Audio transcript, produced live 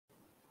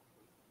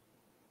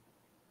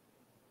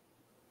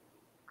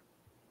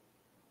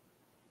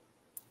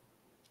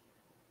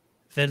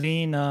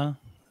Velina.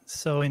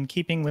 So in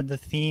keeping with the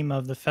theme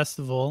of the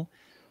festival,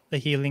 the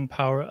healing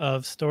power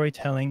of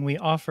storytelling, we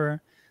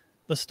offer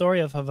the story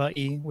of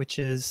Hawaii, which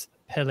is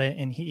Pele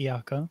in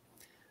Hi'iaka,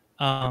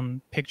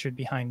 pictured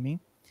behind me.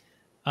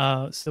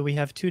 So we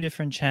have two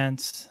different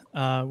chants.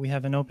 We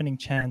have an opening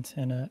chant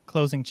and a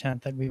closing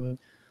chant that we would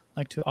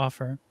like to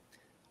offer.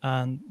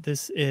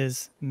 This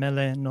is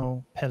Mele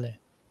no Pele.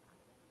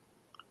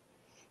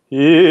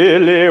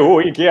 Ele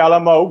oi ke ala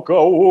mau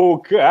kau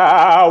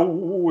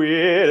kau,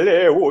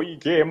 ele oi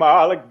ke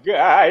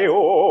malagai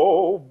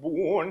o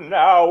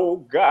buna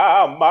o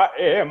ka ma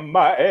e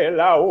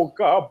lau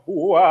ka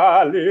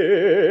puale.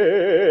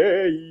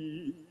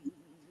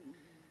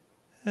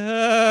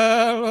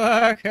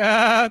 Ala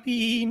ka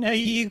pina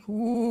I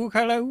ku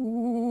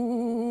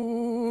kalaulei.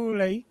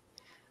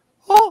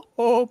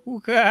 Ho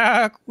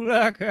puka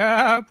kula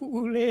ka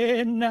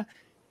pulena.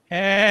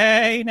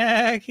 Hey,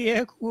 na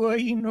kia kua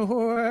inoai.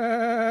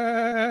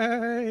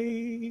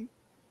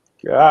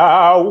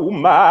 Kau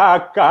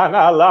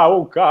makana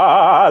lau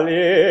kale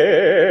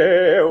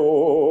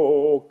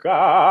o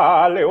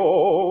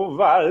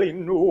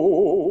valinui.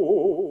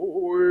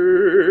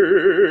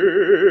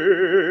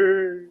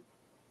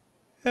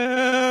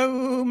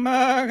 Kau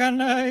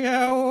makana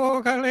ya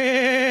o kale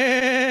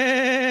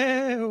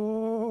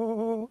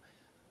o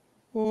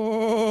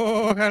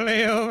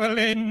kale o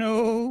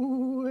valinui.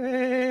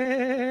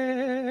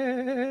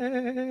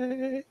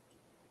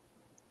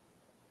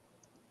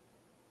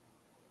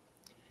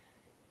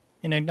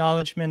 In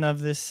acknowledgement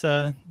of this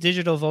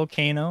digital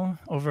volcano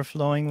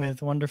overflowing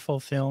with wonderful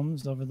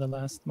films over the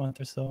last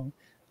month or so.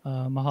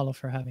 Mahalo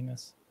for having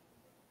us.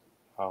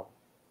 Oh.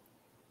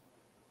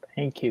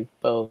 Thank you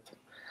both.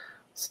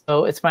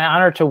 So it's my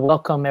honor to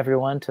welcome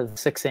everyone to the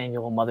 6th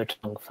Annual Mother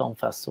Tongue Film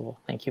Festival.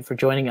 Thank you for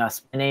joining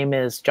us. My name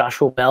is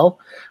Joshua Bell.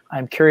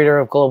 I'm Curator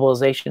of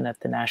Globalization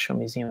at the National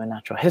Museum of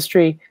Natural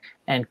History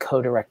and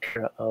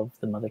co-director of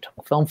the Mother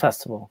Tongue Film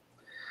Festival.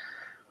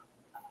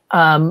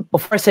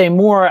 Before I say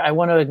more, I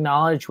want to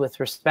acknowledge with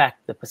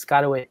respect the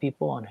Piscataway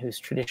people on whose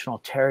traditional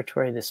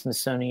territory the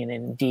Smithsonian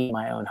and indeed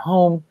my own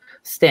home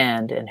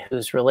stand, and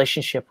whose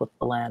relationship with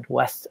the land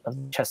west of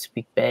the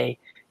Chesapeake Bay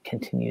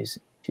continues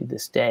to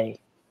this day.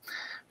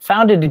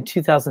 Founded in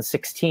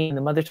 2016,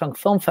 the Mother Tongue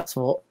Film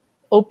Festival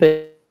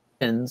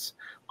opens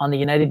on the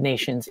United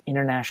Nations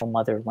International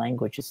Mother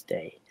Languages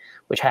Day,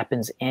 which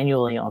happens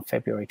annually on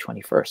February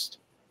 21st.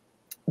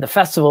 The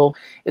festival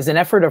is an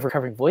effort of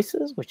Recovering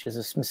Voices, which is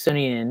a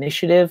Smithsonian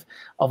initiative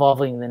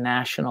involving the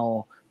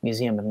National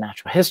Museum of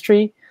Natural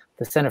History,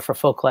 the Center for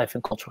Folklife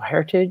and Cultural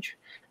Heritage,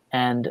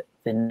 and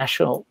the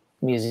National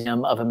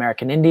Museum of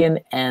American Indian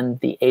and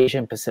the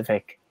Asian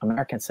Pacific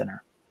American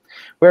Center.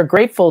 We're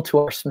grateful to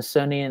our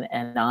Smithsonian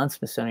and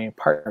non-Smithsonian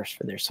partners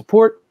for their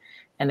support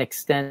and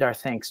extend our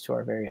thanks to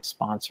our various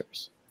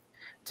sponsors.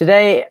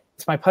 Today,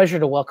 it's my pleasure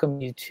to welcome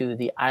you to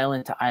the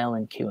Island to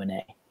Island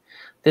Q&A.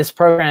 This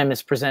program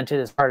is presented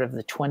as part of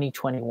the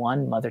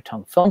 2021 Mother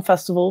Tongue Film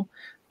Festival,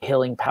 The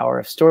Healing Power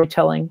of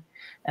Storytelling.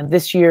 And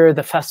this year,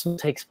 the festival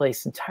takes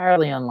place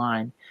entirely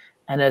online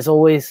and, as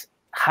always,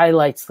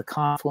 highlights the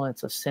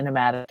confluence of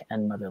cinematic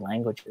and mother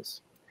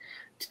languages.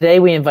 Today,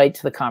 we invite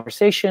to the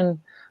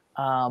conversation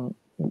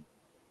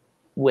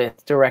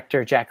with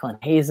director Jacqueline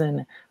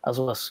Hazen, as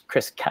well as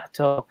Kris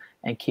Kato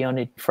and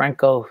Keoni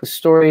DeFranco, whose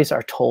stories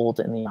are told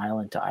in the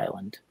Island to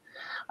Island,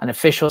 an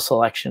official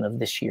selection of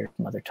this year's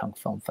Mother Tongue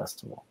Film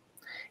Festival.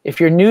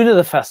 If you're new to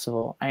the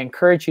festival, I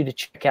encourage you to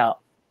check out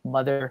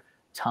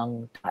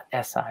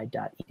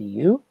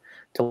mothertongue.si.edu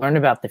to learn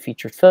about the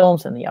featured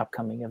films and the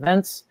upcoming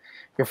events.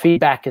 Your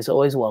feedback is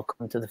always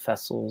welcome to the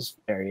festival's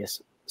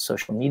various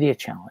social media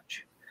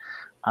challenge.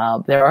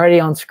 They're already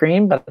on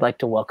screen, but I'd like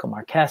to welcome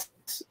our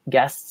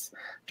guests,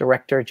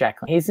 director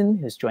Jacqueline Hazen,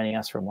 who's joining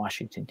us from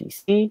Washington,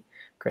 D.C.,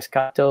 Kris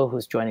Kato,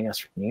 who's joining us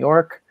from New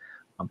York,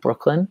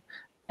 Brooklyn,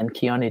 and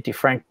Keoni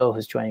DeFranco,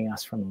 who's joining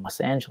us from Los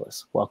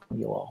Angeles. Welcome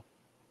you all.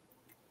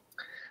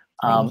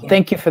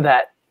 Thank you for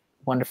that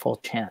wonderful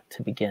chant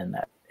to begin.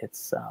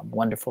 It's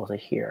wonderful to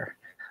hear.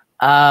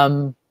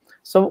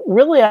 So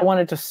really, I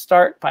wanted to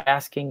start by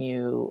asking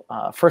you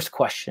first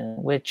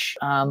question, which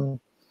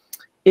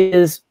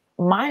is,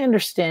 my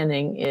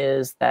understanding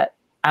is that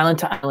Island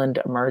to Island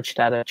emerged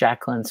out of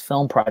Jacqueline's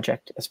film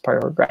project as part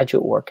of her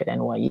graduate work at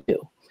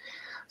NYU.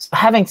 So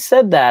having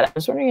said that, I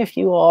was wondering if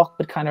you all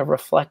could kind of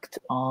reflect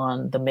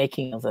on the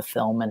making of the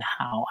film and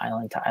how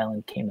Island to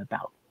Island came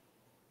about.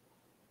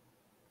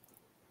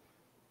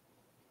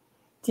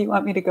 Do you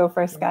want me to go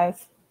first,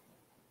 guys?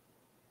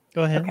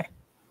 Go ahead. Okay.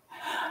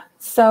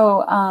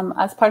 So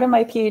as part of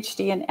my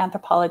PhD in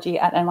anthropology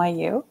at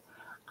NYU,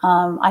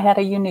 I had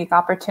a unique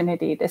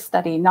opportunity to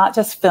study not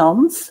just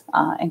films,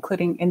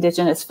 including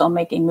indigenous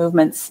filmmaking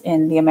movements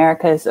in the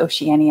Americas,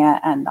 Oceania,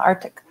 and the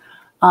Arctic,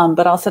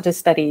 but also to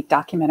study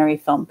documentary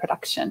film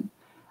production.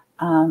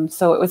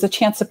 So it was a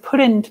chance to put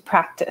into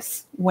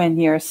practice when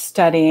you're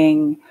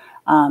studying,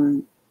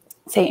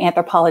 say,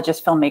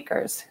 anthropologist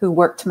filmmakers who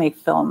work to make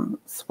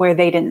films where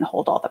they didn't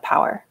hold all the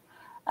power.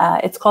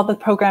 It's called the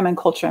Program in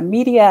Culture and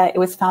Media. It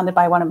was founded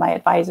by one of my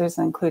advisors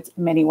and includes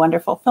many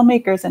wonderful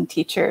filmmakers and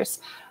teachers.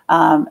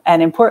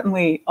 And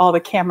importantly, all the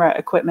camera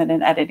equipment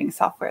and editing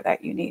software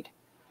that you need.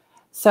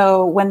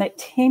 So when it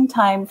came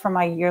time for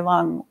my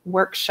year-long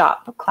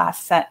workshop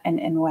class set in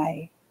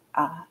NY,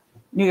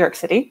 New York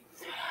City,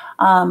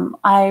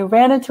 I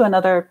ran into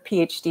another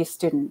PhD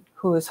student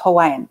who is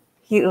Hawaiian,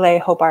 Hi'ile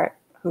Hobart,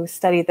 who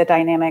studied the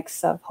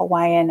dynamics of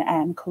Hawaiian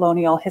and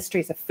colonial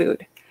histories of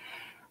food.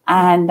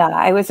 And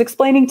I was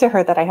explaining to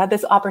her that I had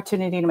this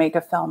opportunity to make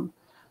a film,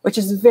 which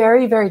is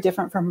very, very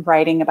different from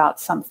writing about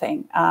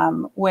something.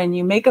 When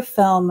you make a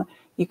film,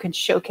 you can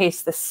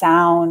showcase the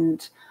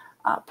sound,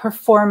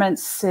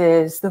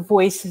 performances, the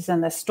voices,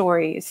 and the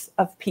stories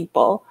of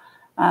people.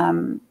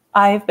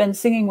 I've been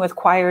singing with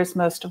choirs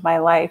most of my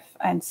life.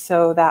 And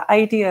so that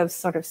idea of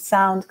sort of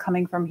sound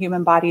coming from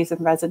human bodies and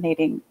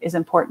resonating is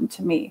important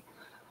to me.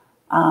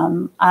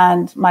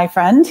 And my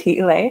friend,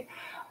 Hi'ile,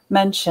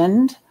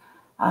 mentioned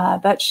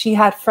that she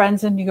had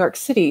friends in New York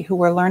City who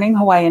were learning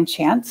Hawaiian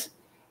chant,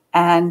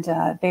 and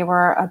they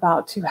were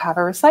about to have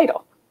a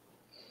recital.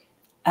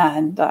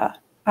 And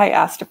I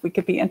asked if we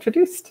could be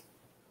introduced.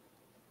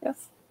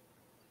 Yes.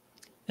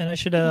 And I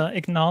should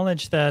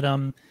acknowledge that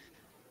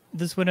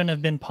this wouldn't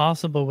have been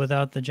possible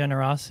without the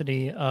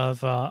generosity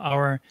of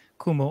our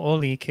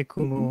kumu'oli, ke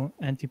kumu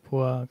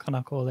antipua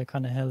kanakaole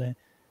kanahele.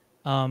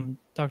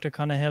 Dr.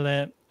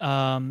 Kanahele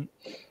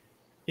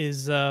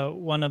is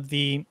one of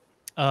the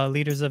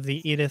leaders of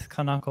the Edith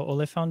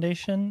Kanakaole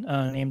Foundation,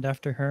 named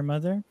after her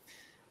mother.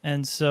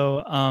 And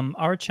so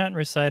our chant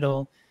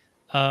recital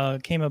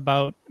came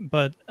about,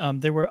 but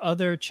there were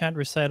other chant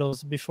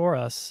recitals before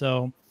us.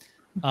 So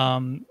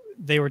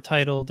they were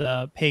titled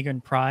Pagan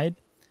Pride.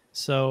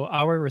 So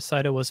our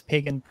recital was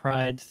Pagan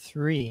Pride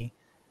 3.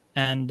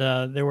 And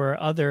there were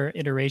other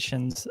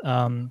iterations.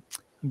 I'm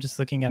just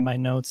looking at my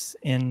notes.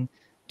 In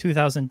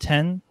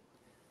 2010,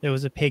 there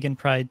was a Pagan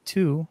Pride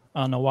 2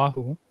 on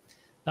Oahu,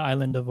 the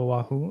island of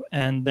Oahu.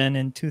 And then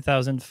in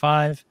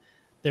 2005,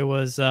 there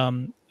was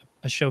a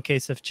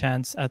showcase of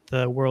chants at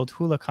the World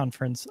Hula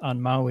Conference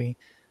on Maui,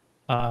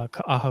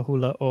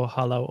 Ka'ahahula o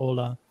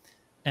Halauola.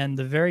 And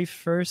the very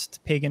first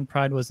Pagan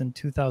Pride was in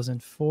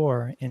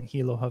 2004 in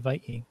Hilo,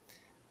 Hawaii.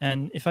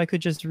 And if I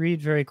could just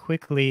read very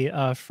quickly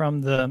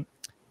from the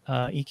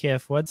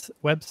EKF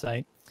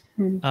website,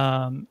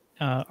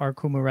 our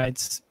Kumu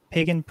writes,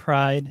 Pagan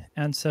Pride,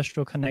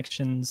 ancestral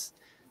connections,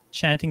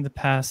 chanting the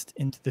past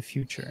into the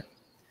future.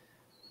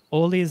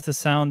 Oli is the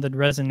sound that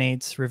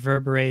resonates,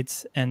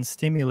 reverberates, and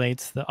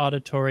stimulates the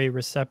auditory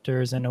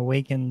receptors and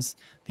awakens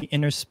the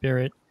inner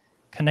spirit,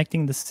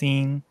 connecting the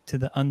seen to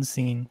the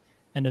unseen,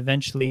 and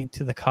eventually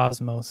to the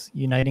cosmos,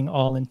 uniting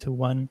all into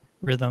one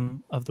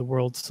rhythm of the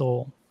world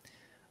soul.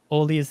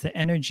 Oli is the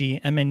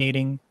energy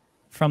emanating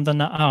from the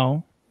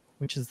na'au,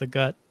 which is the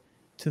gut,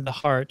 to the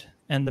heart,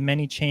 and the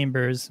many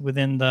chambers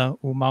within the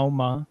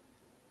umauma,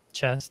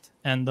 chest,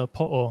 and the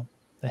po'o,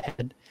 the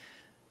head,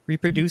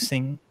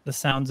 reproducing the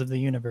sounds of the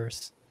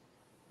universe.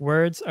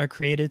 Words are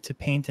created to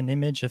paint an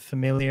image of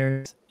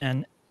familiars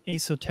and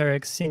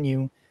esoteric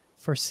sinew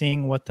for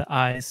seeing what the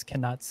eyes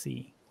cannot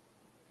see.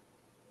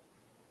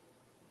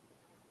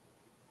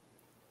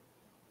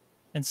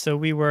 And so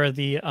we were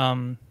the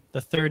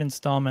third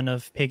installment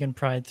of Pagan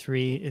Pride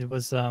 3. It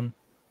was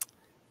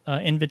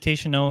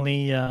invitation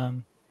only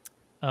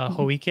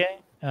hoike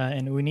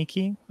and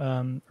uniki,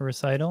 a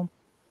recital,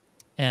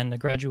 and a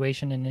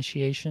graduation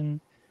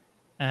initiation,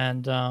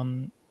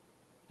 and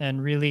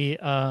really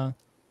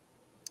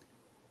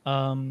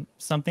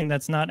something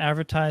that's not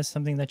advertised,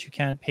 something that you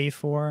can't pay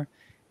for.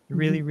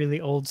 Really, really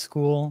old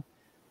school.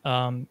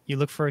 You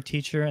look for a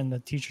teacher and the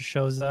teacher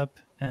shows up,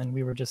 and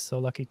we were just so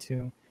lucky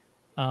to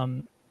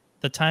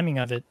the timing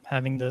of it,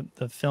 having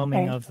the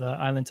filming of the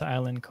Island to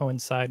Island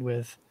coincide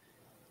with.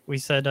 We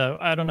said,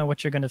 I don't know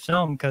what you're going to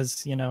film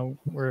because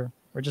we're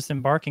just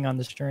embarking on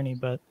this journey,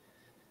 but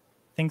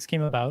things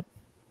came about.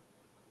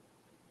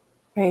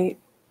 Great.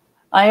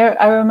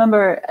 I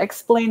remember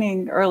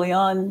explaining early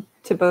on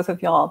to both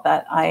of y'all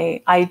that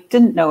I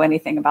didn't know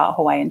anything about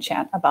Hawaiian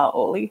chant, about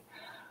Oli.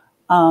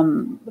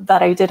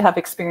 That I did have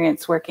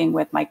experience working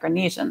with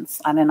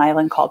Micronesians on an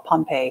island called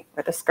Pohnpei,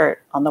 where the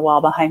skirt on the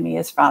wall behind me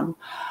is from,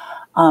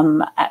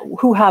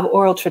 who have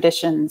oral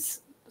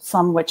traditions,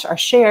 some which are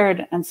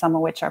shared and some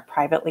of which are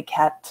privately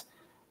kept.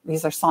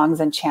 These are songs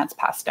and chants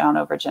passed down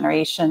over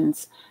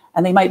generations,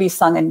 and they might be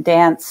sung and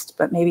danced,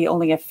 but maybe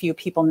only a few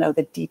people know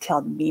the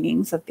detailed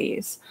meanings of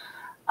these.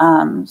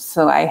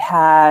 So I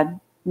had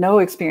no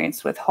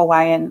experience with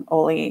Hawaiian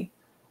Oli,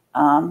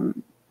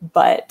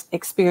 but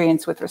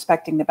experience with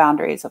respecting the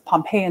boundaries of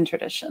Pohnpeian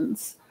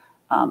traditions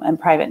and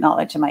private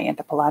knowledge in my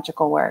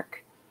anthropological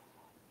work.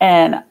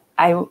 And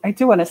I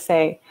do want to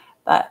say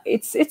that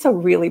it's a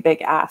really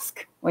big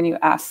ask when you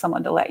ask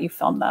someone to let you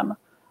film them.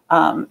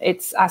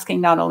 It's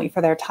asking not only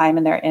for their time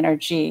and their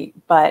energy,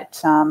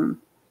 but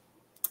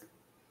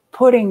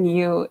putting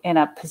you in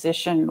a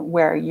position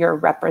where you're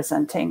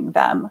representing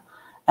them.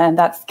 And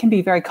that can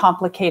be very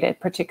complicated,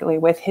 particularly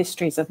with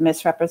histories of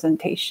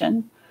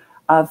misrepresentation.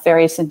 of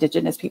various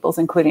indigenous peoples,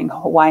 including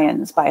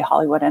Hawaiians, by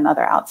Hollywood and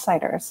other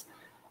outsiders.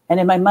 And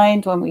in my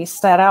mind, when we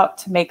set out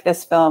to make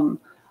this film,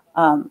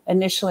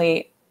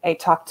 initially I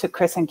talked to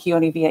Kris and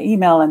Keoni via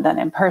email and then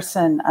in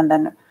person, and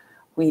then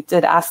we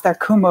did ask their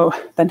kumu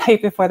the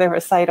night before their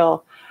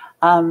recital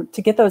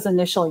to get those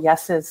initial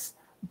yeses.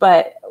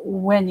 But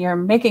when you're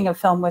making a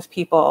film with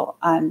people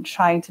and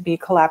trying to be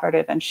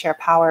collaborative and share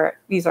power,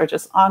 these are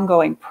just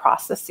ongoing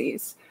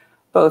processes,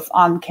 both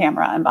on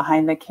camera and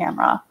behind the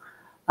camera.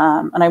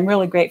 And I'm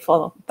really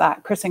grateful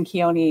that Kris and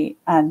Keoni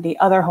and the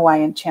other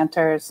Hawaiian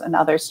chanters and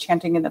others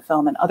chanting in the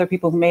film and other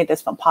people who made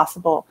this film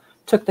possible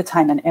took the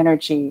time and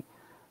energy.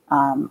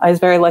 I was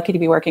very lucky to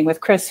be working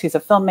with Kris, who's a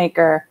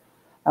filmmaker.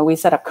 We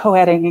set up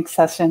co-editing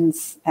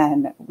sessions,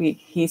 and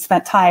he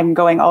spent time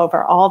going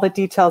over all the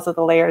details of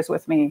the layers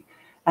with me,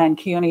 and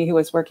Keoni, who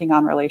was working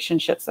on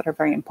relationships that are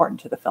very important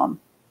to the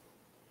film.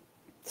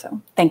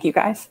 So thank you,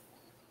 guys.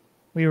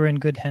 We were in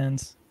good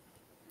hands.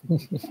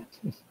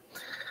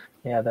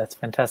 Yeah, that's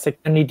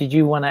fantastic. Keoni, did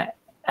you want to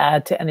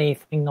add to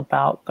anything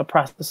about the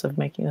process of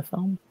making the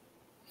film?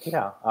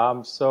 Yeah.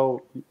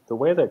 So the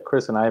way that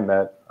Kris and I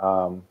met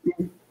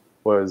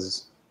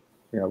was,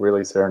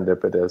 really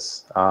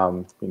serendipitous.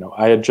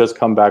 I had just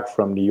come back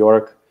from New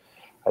York,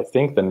 I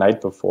think the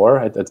night before.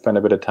 I'd spent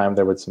a bit of time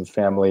there with some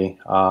family.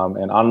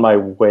 And on my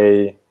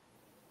way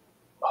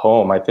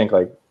home, I think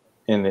like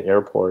in the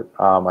airport,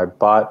 I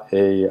bought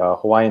a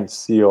Hawaiian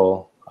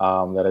seal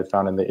that I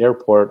found in the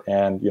airport.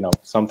 And,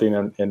 something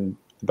in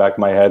the back of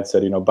my head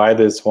said, buy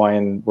this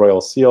Hawaiian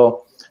royal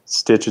seal,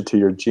 stitch it to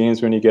your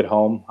jeans when you get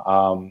home,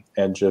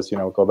 and just,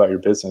 go about your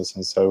business.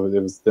 And so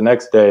it was the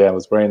next day I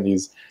was wearing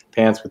these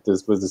pants with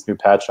this new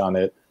patch on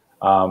it.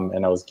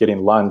 And I was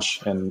getting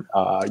lunch in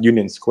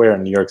Union Square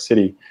in New York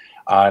City.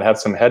 I had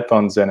some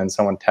headphones in, and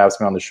someone taps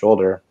me on the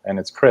shoulder, and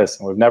it's Kris.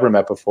 And we've never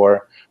met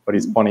before, but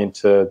he's pointing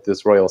to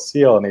this royal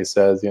seal, and he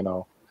says,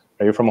 are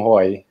you from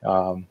Hawaii?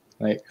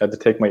 And I had to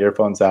take my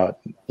earphones out,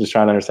 just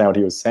trying to understand what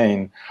he was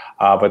saying.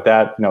 But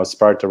that,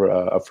 sparked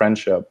a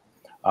friendship.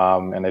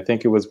 And I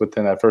think it was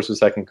within that first or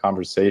second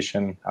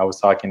conversation, I was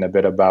talking a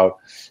bit about,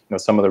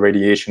 some of the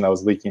radiation that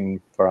was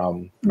leaking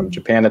from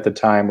Japan at the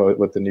time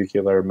with the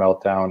nuclear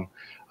meltdown,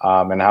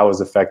 and how it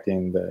was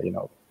affecting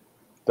the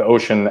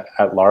ocean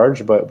at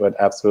large, but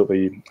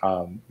absolutely,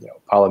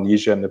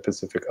 Polynesia and the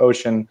Pacific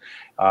Ocean.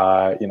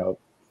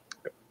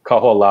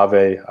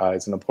 Kaho'olawe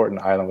is an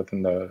important island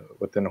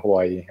within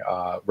Hawaii.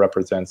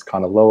 Represents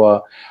Kanaloa,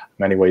 in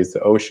many ways the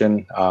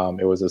ocean.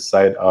 It was a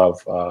site of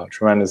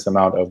tremendous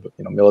amount of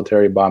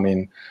military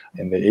bombing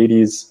in the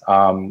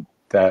 80s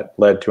that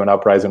led to an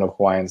uprising of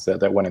Hawaiians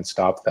that went and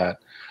stopped that.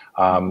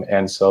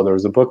 And so there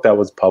was a book that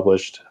was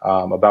published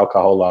about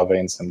Kaho'olawe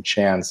and some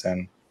chants.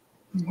 And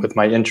with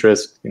my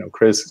interest,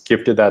 Kris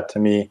gifted that to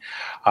me.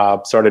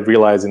 Started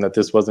realizing that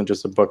this wasn't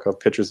just a book of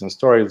pictures and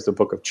stories; it was a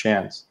book of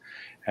chants.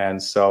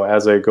 And so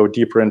as I go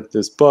deeper into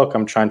this book,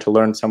 I'm trying to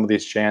learn some of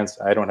these chants.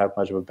 I don't have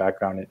much of a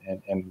background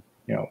in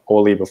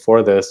Oli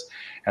before this.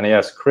 And I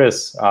asked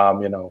Kris,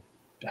 how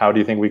do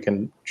you think we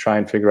can try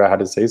and figure out how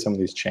to say some of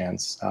these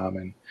chants?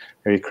 And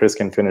maybe Kris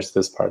can finish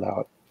this part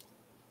out.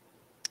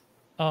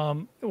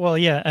 Well,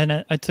 yeah,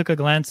 and I took a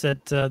glance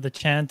at the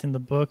chant in the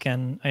book,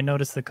 and I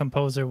noticed the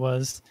composer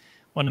was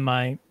one of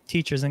my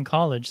teachers in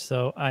college.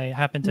 So I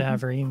happened to have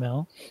her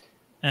email.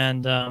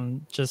 And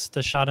just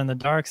a shot in the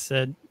dark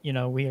said,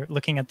 we are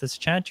looking at this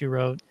chant you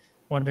wrote,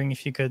 wondering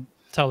if you could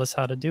tell us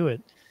how to do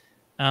it.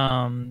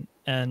 And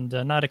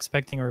not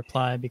expecting a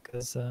reply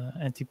because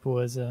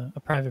Antipua is a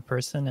private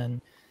person,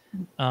 and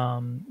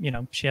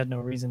she had no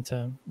reason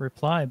to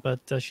reply.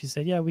 But she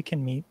said, "Yeah, we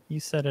can meet. You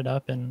set it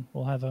up, and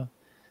we'll have a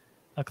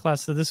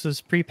class." So this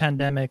was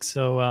pre-pandemic,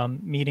 so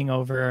meeting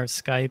over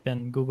Skype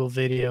and Google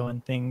Video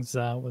and things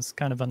was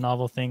kind of a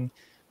novel thing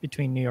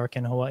between New York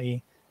and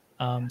Hawaii.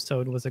 So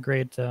it was a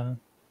great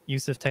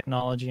use of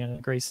technology and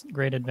a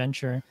great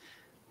adventure.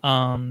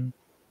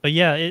 But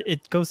yeah,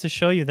 it goes to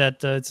show you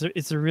that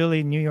it's a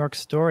really New York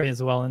story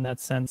as well, in that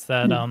sense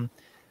that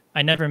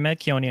I never met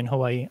Keoni in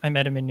Hawaii. I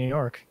met him in New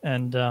York,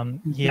 and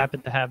he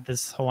happened to have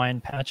this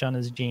Hawaiian patch on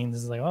his jeans.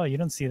 It's like, oh, you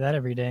don't see that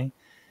every day.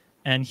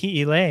 And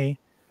Hi'ilei,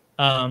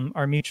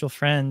 our mutual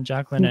friend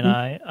Jacqueline and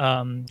I,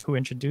 who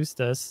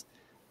introduced us,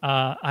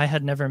 I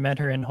had never met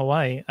her in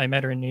Hawaii. I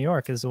met her in New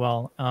York as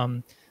well.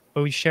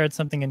 But we shared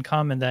something in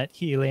common, that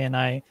Hi'ilei and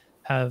I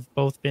have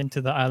both been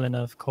to the island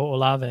of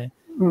Ko'olawe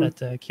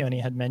that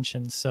Keoni had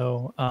mentioned.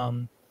 So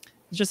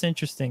it's just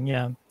interesting,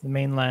 yeah. The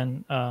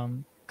mainland,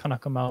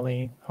 Kanaka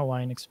Maoli,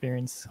 Hawaiian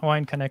experience,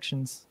 Hawaiian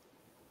connections.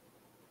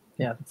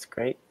 Yeah, that's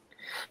great.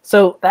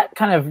 So that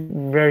kind of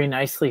very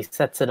nicely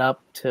sets it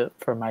up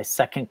for my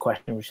second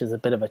question, which is a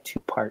bit of a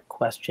two-part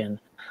question.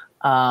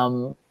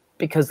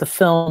 Because the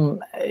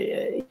film,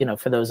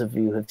 for those of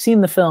you who have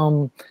seen the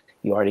film,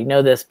 you already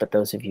know this, but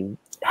those of you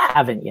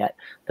haven't yet,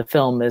 the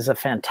film is a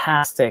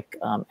fantastic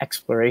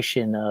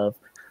exploration of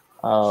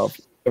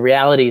the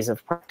realities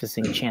of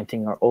practicing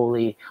chanting or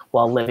Oli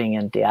while living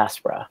in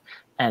diaspora.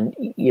 And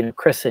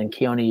Kris and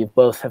Keoni, you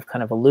both have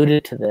kind of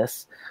alluded to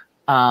this.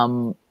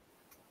 And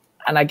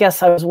I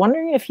guess I was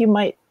wondering if you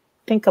might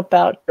think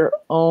about your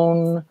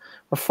own,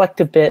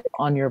 reflect a bit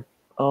on your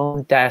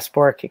own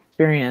diasporic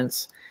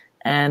experience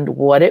and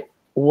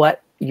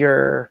what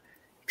your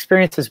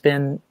experience has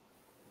been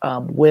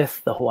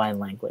with the Hawaiian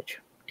language.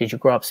 Did you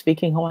grow up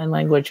speaking Hawaiian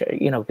language?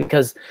 You know,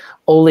 because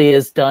Oli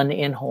is done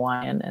in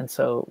Hawaiian, and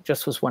so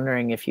just was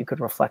wondering if you could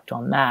reflect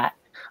on that.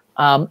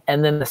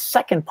 And then the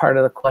second part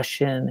of the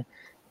question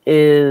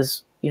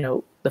is, you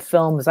know, the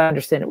film, as I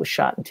understand it, was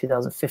shot in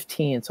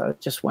 2015. So I was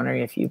just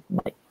wondering if you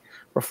might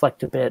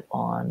reflect a bit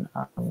on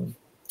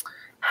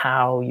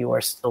how you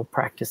are still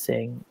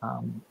practicing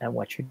and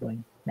what you're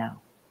doing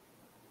now.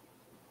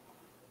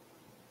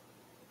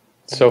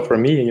 So for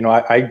me, you know,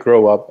 I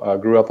grew up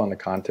on the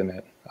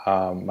continent.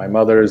 My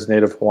mother is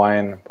Native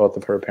Hawaiian. Both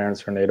of her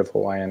parents are Native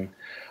Hawaiian,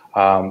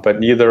 but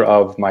neither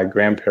of my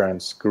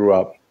grandparents grew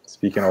up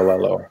speaking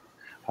Olelo.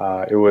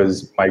 It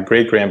was my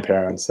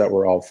great-grandparents that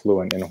were all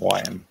fluent in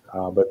Hawaiian,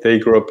 but they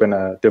grew up in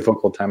a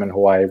difficult time in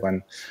Hawaii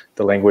when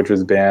the language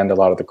was banned. A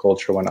lot of the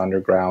culture went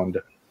underground.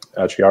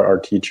 Actually, our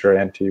teacher,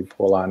 Auntie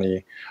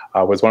Polani,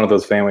 was one of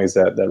those families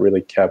that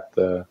really kept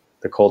the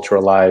culture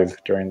alive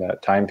during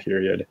that time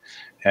period.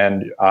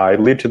 And I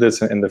allude to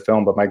this in the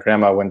film, but my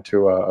grandma went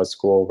to a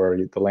school where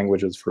the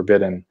language was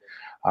forbidden.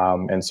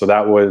 And so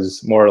that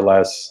was more or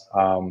less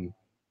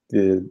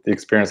the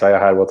experience I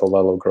had with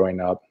Olelo growing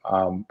up.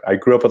 I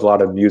grew up with a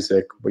lot of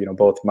music. You know,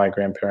 both my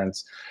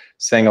grandparents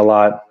sang a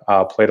lot,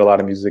 played a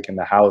lot of music in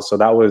the house. So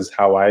that was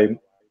how I,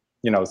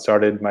 you know,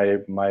 started my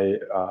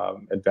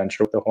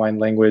adventure with the Hawaiian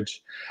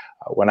language.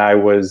 When I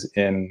was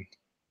in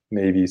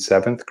maybe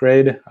 7th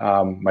grade,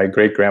 my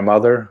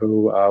great-grandmother,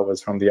 who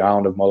was from the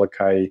island of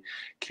Molokai,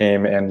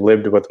 came and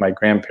lived with my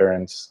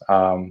grandparents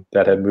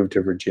that had moved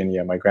to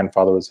Virginia. My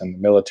grandfather was in the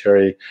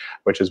military,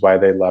 which is why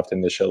they left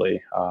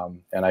initially.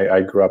 And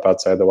I grew up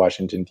outside the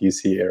Washington,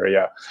 D.C.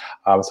 area.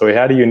 So we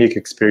had a unique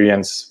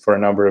experience for a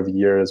number of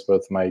years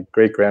with my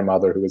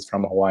great-grandmother, who was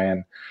from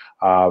Hawaiian,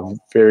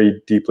 very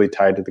deeply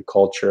tied to the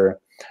culture,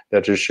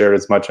 that just shared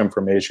as much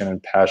information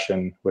and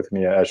passion with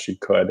me as she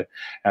could.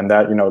 And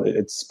that, you know,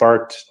 it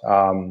sparked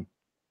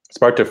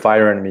a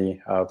fire in me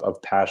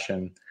of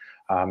passion.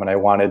 And I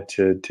wanted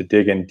to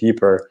dig in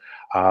deeper.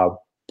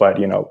 But,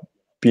 you know,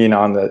 being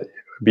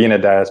a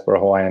diaspora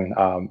Hawaiian,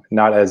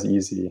 not as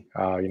easy.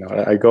 You know,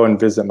 I go and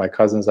visit my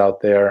cousins out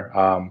there,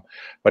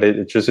 but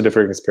it's just a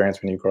different experience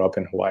when you grow up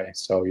in Hawaii.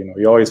 So, you know,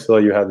 you always feel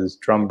you have this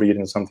drumbeat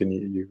and something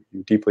you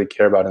deeply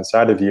care about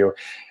inside of you.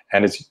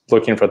 And it's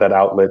looking for that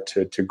outlet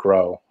to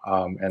grow.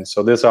 And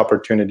so this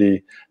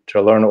opportunity to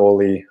learn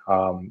Oli, you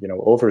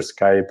know, over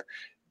Skype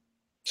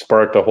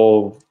sparked a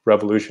whole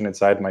revolution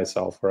inside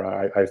myself,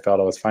 where I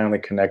felt I was finally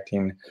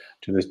connecting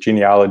to this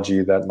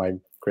genealogy that my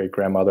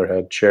great-grandmother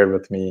had shared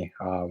with me.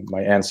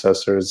 My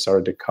ancestors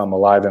started to come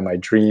alive in my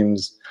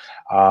dreams.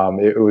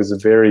 It was a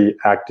very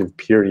active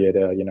period.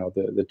 You know,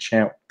 the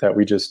chant that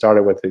we just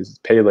started with is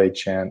Pele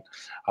chant.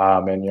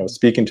 And, you know,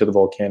 speaking to the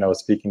volcano,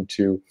 speaking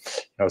to, you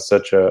know,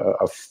 such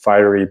a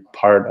fiery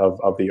part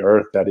of the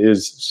earth that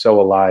is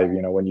so alive.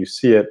 You know, when you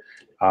see it,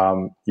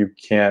 you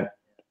can't,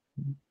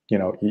 you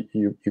know,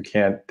 you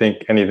can't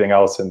think anything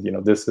else. And, you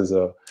know, this is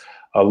a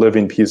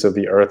living piece of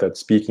the earth that's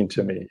speaking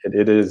to me.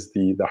 It is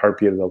the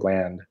heartbeat of the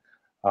land,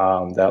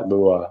 that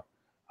lua.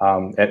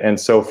 And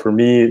so for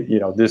me, you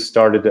know, this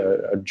started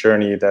a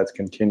journey that's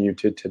continued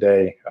to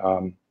today.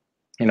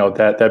 You know,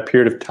 that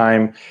period of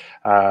time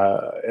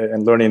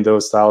and learning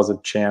those styles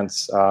of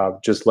chants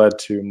just led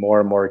to more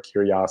and more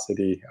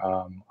curiosity.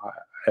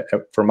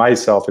 For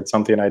myself, it's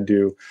something I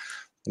do,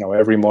 you know,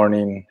 every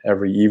morning,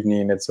 every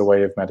evening. It's a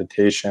way of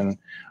meditation.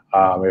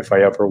 If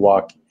I ever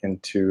walk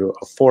into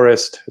a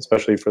forest,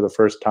 especially for the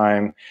first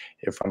time,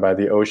 if I'm by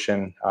the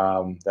ocean,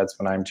 that's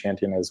when I'm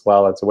chanting as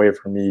well. It's a way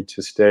for me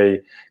to stay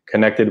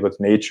connected with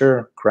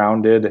nature,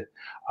 grounded,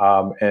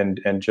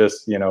 and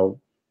just, you know,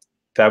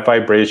 that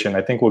vibration,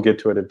 I think we'll get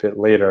to it a bit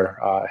later,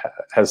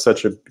 has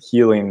such a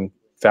healing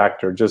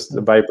factor. Just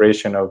the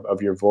vibration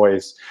of your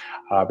voice,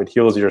 it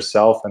heals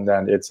yourself, and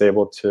then it's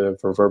able to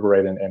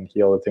reverberate and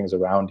heal the things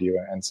around you.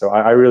 And so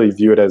I really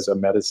view it as a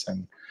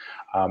medicine,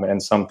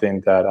 and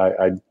something that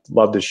I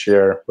love to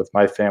share with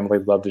my family,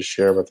 love to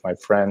share with my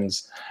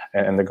friends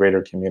and the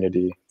greater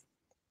community.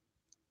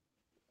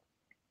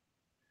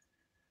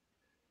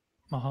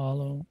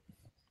 Mahalo.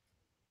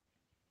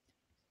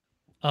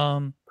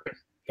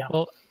 Yeah.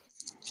 Well,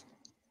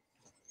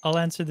 I'll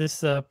answer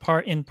this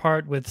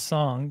part with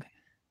song.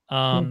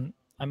 I'm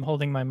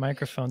holding my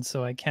microphone,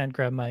 so I can't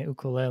grab my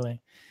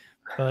ukulele.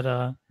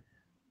 But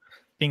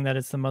being that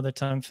it's the Mother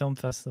Tongue Film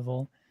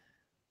Festival,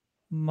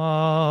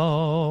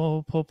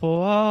 Mau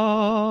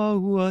popoa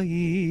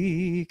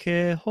uai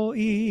ke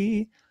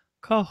hoi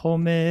ka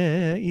home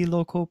I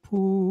loko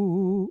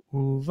pu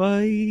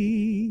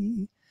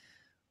uvai.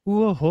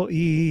 Ua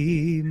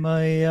hoi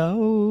mai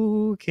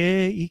au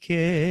ke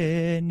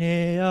ike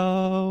ne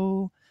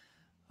au.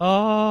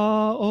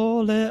 A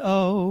ole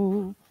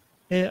au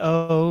e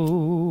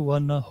au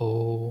ana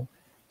ho.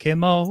 Ke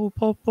mau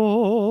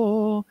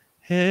popo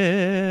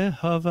he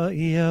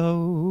Hawaii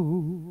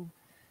au.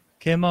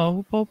 Ke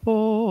mau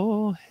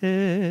popo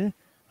he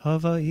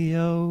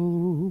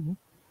Hawaii-o.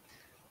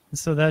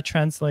 So that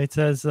translates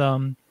as,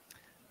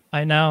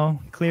 I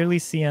now clearly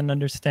see and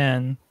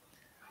understand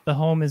the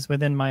home is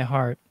within my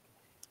heart.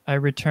 I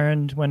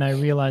returned when I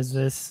realized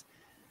this.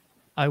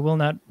 I will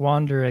not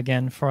wander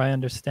again, for I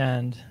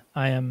understand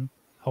I am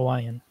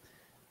Hawaiian.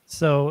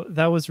 So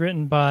that was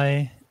written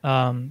by,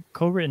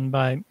 co-written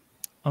by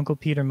Uncle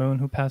Peter Moon,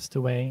 who passed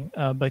away.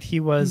 But he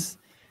was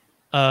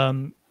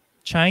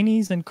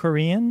Chinese and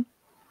Korean,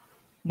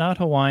 not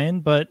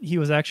Hawaiian, but he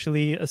was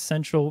actually a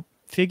central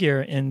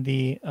figure in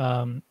the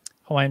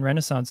Hawaiian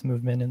Renaissance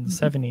movement in the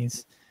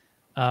 70s.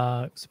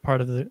 Was part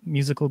of the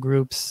musical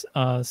groups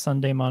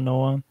Sunday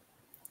Manoa,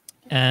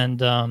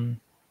 and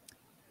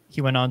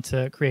he went on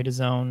to create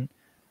his own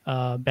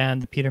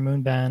band, the Peter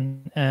Moon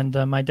Band. And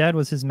my dad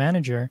was his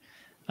manager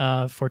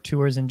for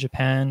tours in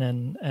Japan,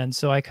 and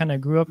so I kind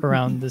of grew up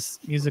around this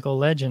musical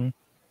legend.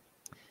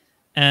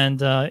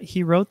 And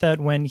he wrote that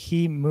when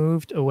he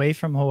moved away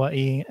from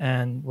Hawaii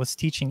and was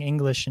teaching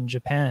English in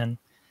Japan,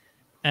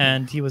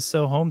 and he was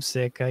so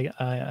homesick.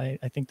 I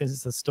think this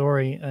is the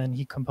story, and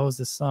he composed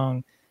this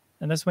song.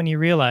 And that's when he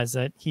realized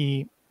that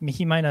he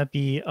might not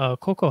be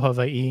Koko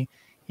Hawaii,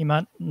 he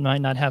might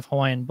not have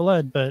Hawaiian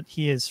blood, but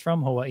he is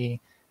from Hawaii.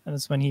 And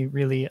that's when he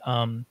really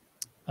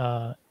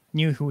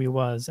knew who he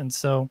was. And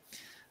so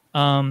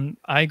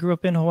I grew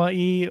up in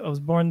Hawaii. I was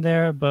born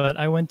there, but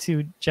I went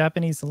to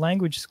Japanese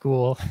language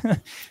school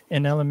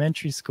in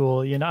elementary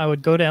school. You know, I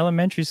would go to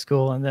elementary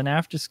school, and then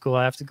after school,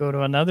 I have to go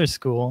to another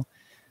school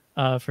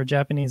for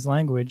Japanese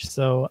language.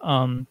 So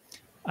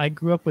I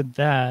grew up with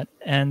that.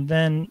 And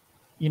then,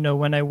 you know,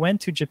 when I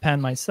went to Japan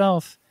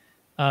myself,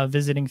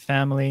 visiting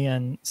family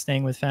and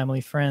staying with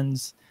family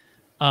friends,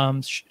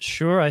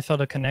 sure, I felt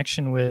a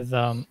connection with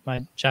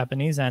my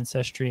Japanese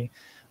ancestry.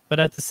 But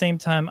at the same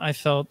time, I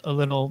felt a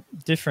little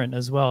different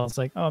as well. It's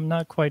like, oh, I'm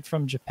not quite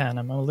from Japan.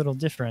 I'm a little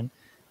different.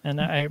 And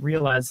I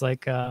realized,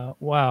 like,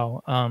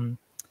 wow,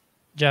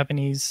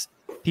 Japanese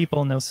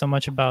people know so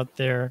much about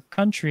their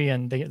country,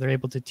 and they're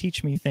able to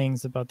teach me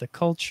things about the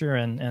culture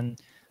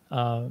and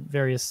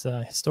various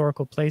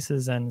historical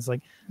places. And it's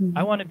like,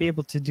 I want to be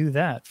able to do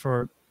that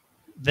for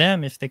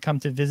them if they come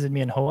to visit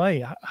me in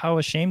Hawaii. How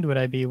ashamed would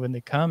I be when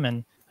they come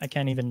and I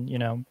can't even, you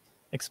know,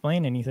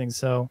 explain anything?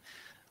 So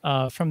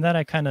from that,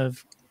 I kind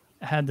of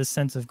had this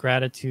sense of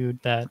gratitude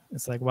that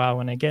it's like, wow,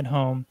 when I get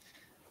home,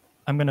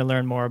 I'm going to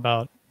learn more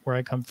about where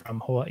I come from,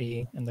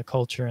 Hawaii, and the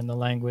culture and the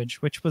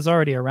language, which was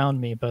already around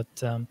me, but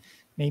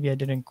maybe I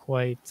didn't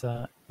quite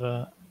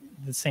the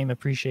same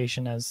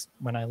appreciation as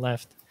when I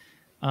left.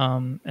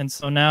 And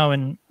so now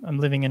I'm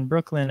living in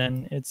Brooklyn,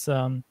 and it's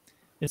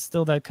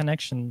still that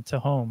connection to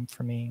home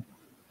for me,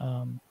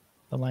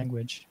 the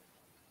language,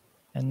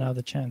 and now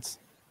the chants.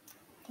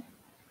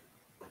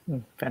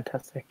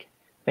 Fantastic.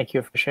 Thank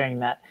you for sharing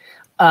that.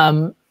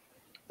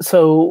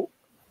 So,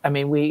 I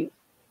mean, we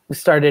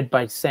started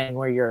by saying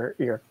where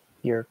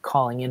you're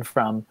calling in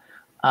from.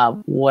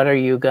 What are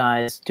you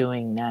guys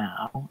doing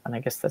now? And I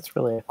guess that's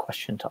really a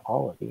question to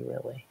all of you,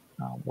 really.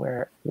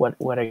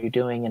 What are you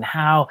doing, and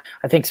how?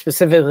 I think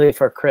specifically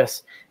for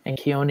Kris and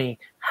Keoni,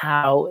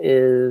 how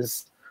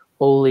is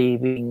Oli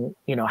being?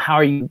 You know, how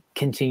are you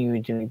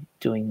continuing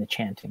doing the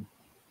chanting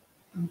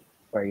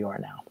where you are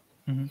now?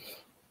 Mm-hmm.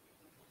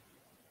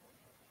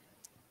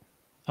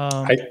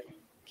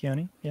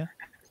 Keoni, yeah.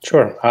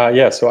 Sure.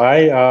 Yeah. So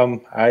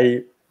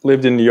I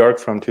lived in New York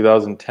from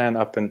 2010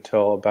 up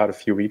until about a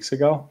few weeks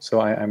ago. So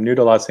I'm new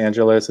to Los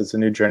Angeles. It's a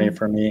new journey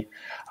for me.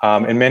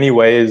 In many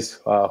ways,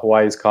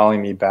 Hawaii is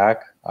calling me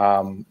back.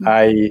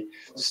 I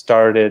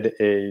started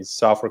a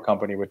software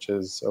company, which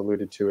is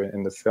alluded to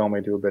in the film. I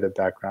do a bit of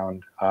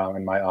background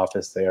in my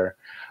office there.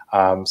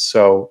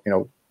 So, you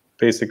know,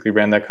 basically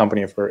ran that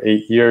company for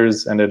 8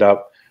 years, ended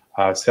up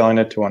selling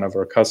it to one of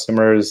our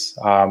customers.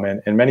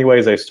 And in many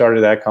ways, I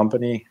started that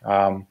company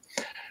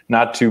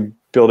not to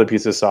build a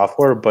piece of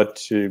software, but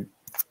to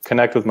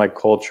connect with my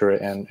culture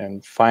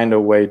and find a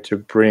way to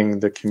bring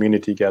the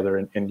community together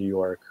in New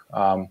York.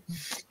 You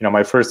know,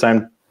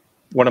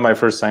 one of my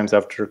first times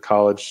after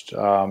college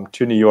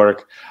to New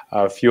York,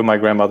 a few of my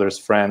grandmother's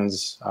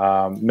friends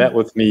met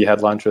with me,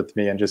 had lunch with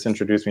me, and just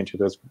introduced me to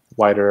this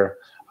wider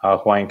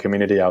Hawaiian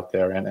community out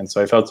there. And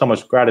so I felt so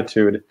much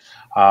gratitude,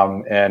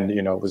 and,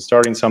 you know, was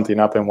starting something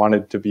up and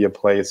wanted to be a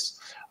place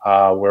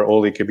where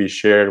Oli could be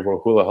shared, where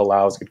hula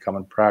halaus could come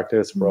and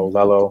practice, where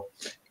Olelo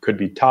could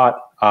be taught,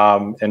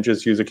 and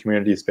just use a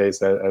community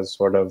space as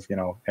sort of, you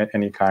know,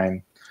 any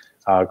kind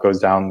goes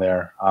down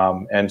there.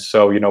 And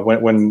so, you know,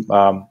 when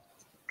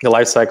the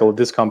life cycle of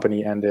this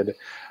company ended,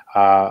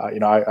 you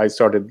know, I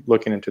started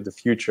looking into the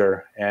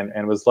future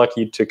and was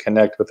lucky to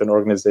connect with an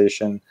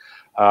organization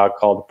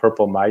called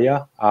Purple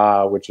Maya,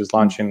 which is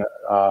launching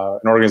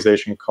an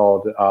organization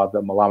called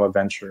the Malama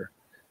Venture,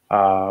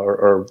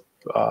 or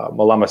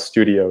Malama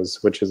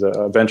Studios, which is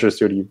a venture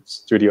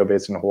studio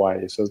based in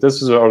Hawaii. So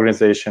this is an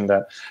organization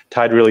that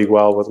tied really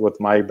well with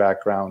my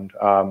background.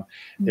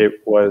 It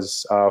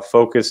was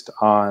focused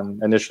on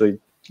initially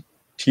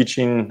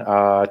teaching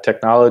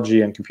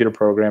technology and computer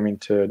programming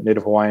to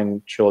Native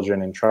Hawaiian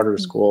children in charter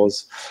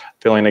schools,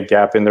 filling a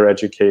gap in their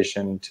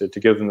education to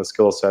give them the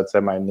skill sets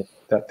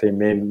that they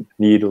may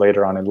need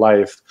later on in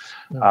life.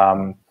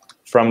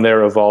 From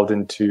there, evolved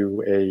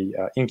into a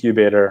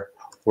incubator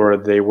where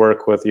they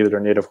work with either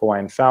Native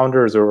Hawaiian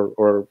founders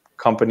or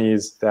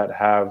companies that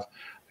have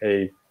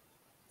a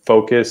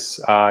focus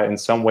in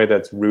some way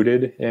that's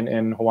rooted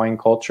in Hawaiian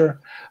culture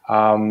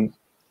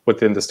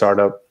within the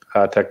startup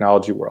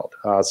technology world.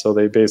 So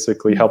they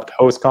basically helped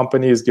host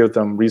companies, give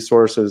them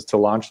resources to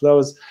launch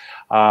those,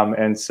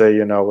 and say,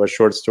 a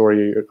short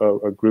story,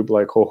 a group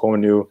like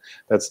Hohonu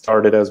that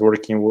started as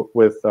working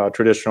with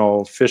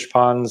traditional fish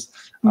ponds,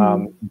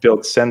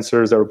 built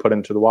sensors that were put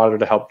into the water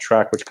to help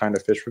track which kind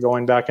of fish were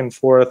going back and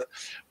forth,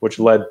 which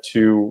led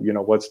to,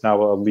 what's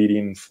now a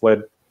leading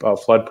flood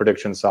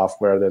prediction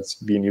software that's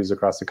being used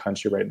across the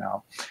country right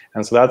now.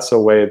 And so that's a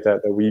way that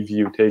we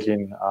view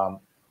taking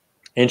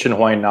ancient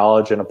Hawaiian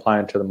knowledge and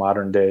applying it to the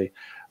modern day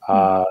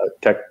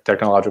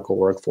technological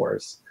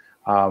workforce.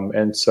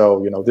 And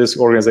so, this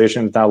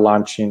organization is now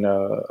launching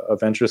a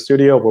venture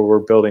studio where we're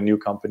building new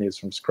companies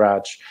from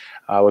scratch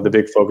with a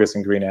big focus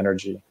in green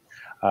energy.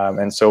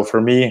 And so for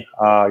me,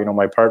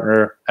 my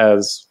partner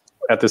has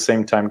at the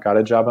same time got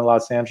a job in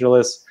Los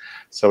Angeles.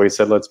 So he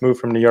said, let's move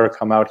from New York,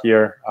 come out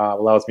here,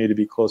 allows me to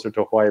be closer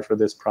to Hawaii for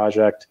this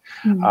project,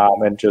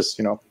 and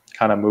just,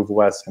 kind of move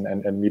west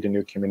and meet a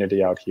new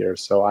community out here.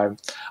 So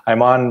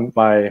I'm on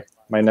my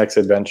next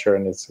adventure,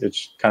 and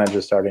it's kind of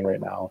just starting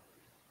right now.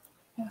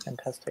 Yeah.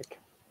 Fantastic.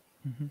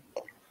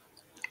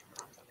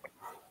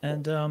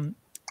 And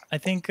I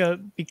think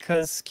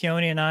because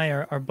Keoni and I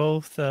are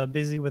both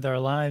busy with our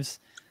lives,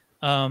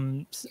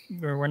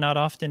 we're not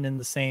often in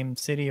the same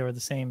city or the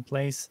same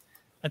place.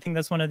 I think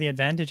that's one of the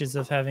advantages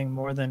of having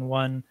more than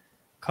one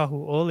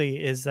kahu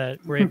oli, is that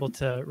we're able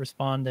to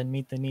respond and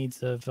meet the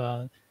needs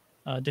of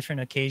different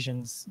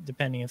occasions,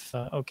 depending if,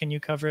 can you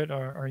cover it,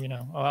 or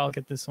I'll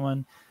get this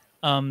one.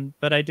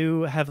 But I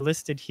do have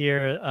listed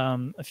here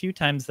a few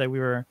times that we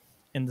were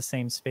in the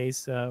same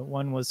space.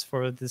 One was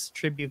for this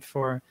tribute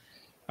for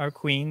our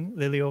queen,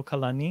 Lilio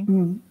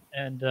Kalani,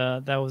 and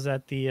that was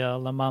at the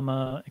La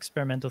Mama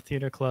Experimental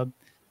Theater Club.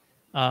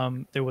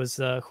 There was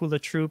a hula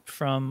troupe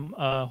from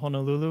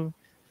Honolulu,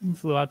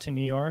 flew out to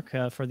New York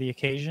for the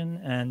occasion,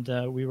 and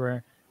we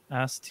were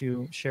asked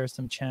to share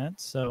some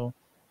chant. So,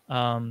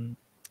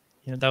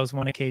 that was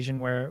one occasion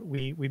where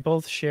we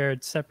both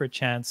shared separate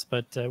chants,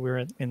 but we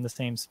were in the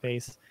same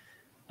space.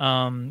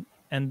 And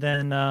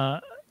then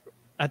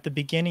at the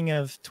beginning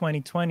of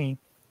 2020,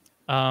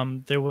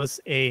 there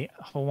was a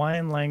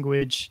Hawaiian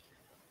language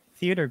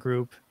theater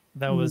group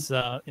that was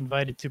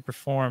invited to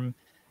perform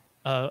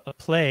a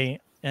play,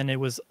 and it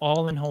was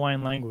all in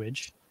Hawaiian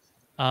language,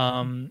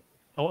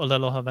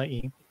 Olelo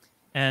Hawaii,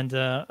 and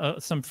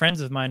some friends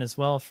of mine as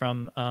well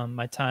from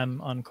my time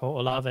on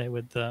Ko'olave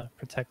with the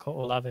Protect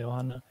Ko'olave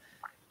Ohana.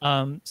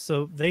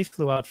 So they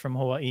flew out from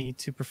Hawaii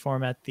to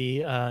perform at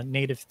the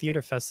Native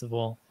Theater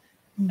Festival,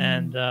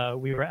 and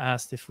we were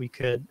asked if we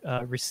could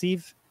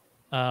receive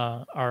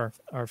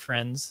our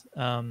friends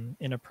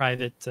in a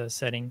private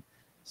setting.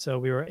 So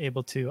we were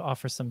able to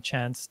offer some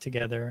chants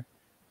together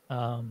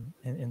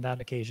in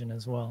that occasion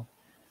as well.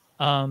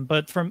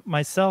 But for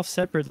myself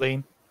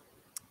separately,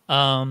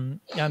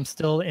 I'm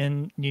still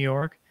in New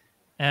York,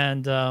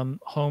 and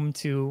home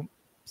to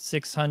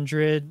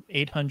 600,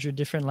 800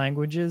 different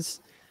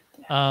languages.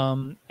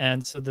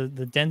 And so the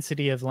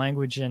density of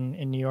language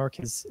in New York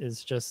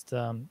is just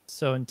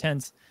so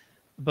intense,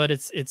 but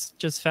it's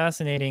just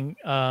fascinating.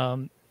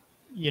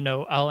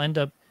 I'll end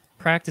up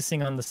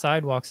practicing on the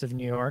sidewalks of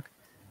New York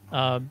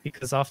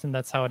because often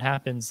that's how it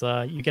happens.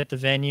 You get the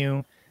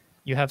venue,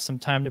 you have some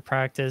time to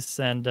practice,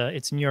 and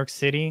it's New York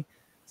City.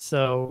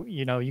 So,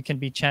 you can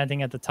be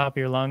chanting at the top of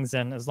your lungs,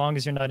 and as long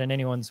as you're not in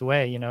anyone's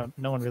way, no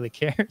one really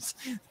cares.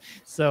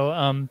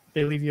 So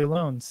they leave you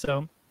alone.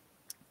 So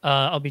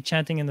I'll be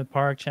chanting in the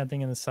park,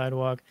 chanting in the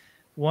sidewalk.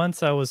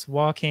 Once I was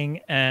walking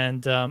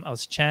and I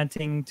was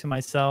chanting to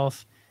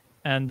myself,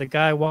 and the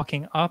guy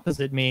walking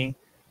opposite me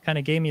kind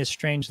of gave me a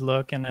strange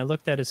look, and I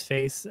looked at his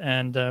face,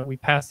 and we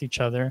passed each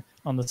other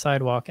on the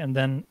sidewalk. And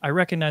then I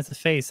recognized the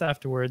face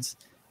afterwards.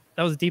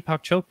 That was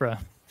Deepak Chopra.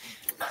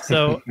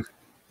 So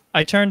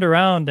I turned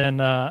around,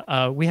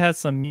 and we had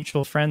some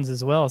mutual friends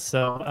as well.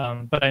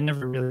 So, but I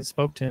never really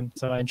spoke to him.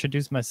 So I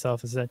introduced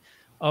myself and said,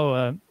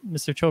 "Oh,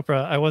 Mr.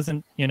 Chopra, I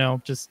wasn't,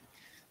 just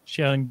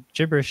shouting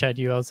gibberish at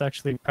you. I was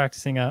actually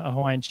practicing a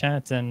Hawaiian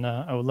chant, and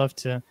I would love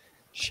to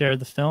share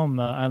the film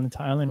Island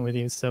to Island with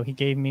you." So he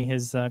gave me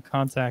his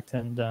contact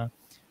and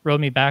wrote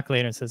me back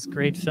later and says,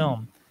 "Great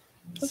film."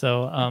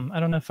 So I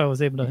don't know if I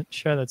was able to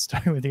share that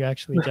story with you,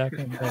 actually,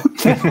 Jacqueline.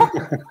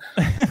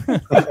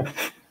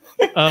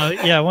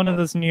 But yeah, one of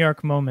those New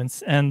York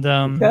moments. And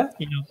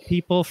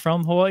people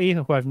from Hawaii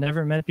who I've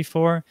never met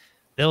before,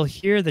 they'll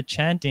hear the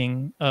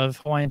chanting of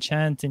Hawaiian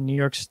chant in New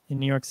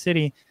York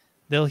City.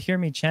 They'll hear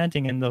me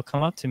chanting, and they'll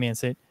come up to me and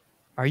say,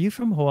 "Are you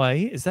from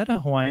Hawaii? Is that a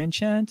Hawaiian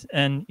chant?"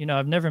 And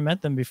I've never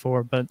met them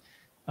before, but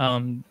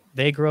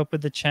they grew up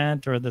with the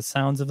chant or the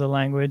sounds of the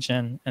language,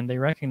 and they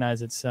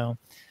recognize it. So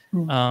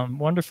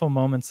wonderful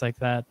moments like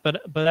that.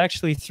 But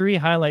actually, 3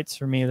 highlights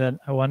for me that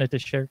I wanted to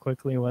share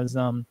quickly was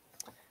over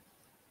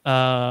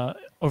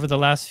the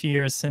last few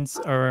years since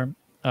our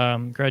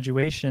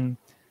graduation,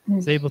 I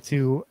was able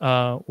to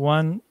I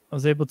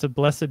was able to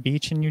bless a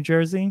beach in New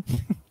Jersey.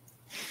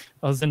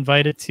 I was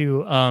invited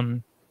to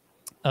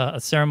a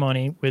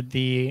ceremony with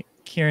the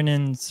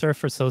Kiernan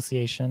Surf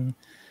Association.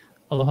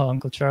 Aloha,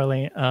 Uncle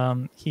Charlie.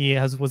 He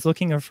was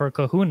looking for a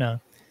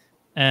kahuna,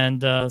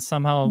 and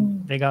somehow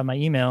they got my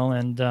email,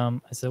 and I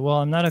said, well,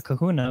 I'm not a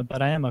kahuna,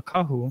 but I am a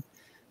kahu.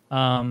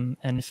 And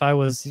if I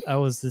was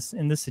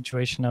in this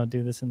situation, I would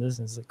do this and this.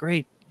 And it's like,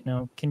 great,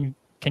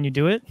 can you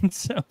do it?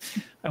 So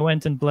I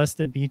went and blessed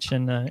the beach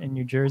in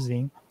New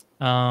Jersey.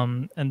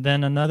 And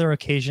then another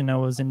occasion, I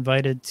was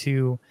invited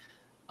to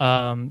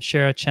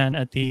share a chant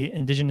at the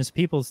Indigenous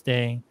Peoples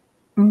Day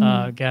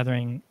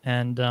gathering,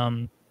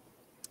 and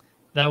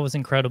that was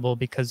incredible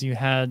because you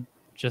had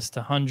just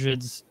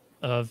hundreds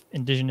of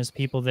Indigenous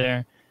people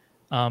there,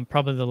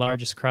 probably the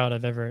largest crowd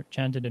I've ever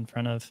chanted in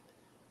front of,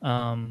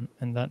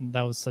 and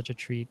that was such a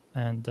treat.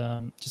 And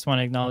just want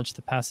to acknowledge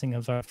the passing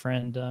of our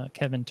friend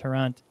Kevin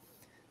Tarrant,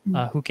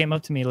 who came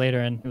up to me later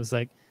and was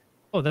like,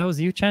 oh, that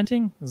was you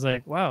chanting? I was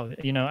like, wow,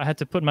 I had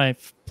to put my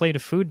plate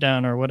of food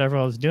down or whatever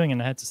I was doing,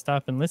 and I had to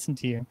stop and listen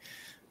to you.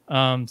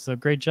 So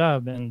great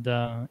job. And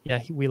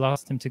yeah, we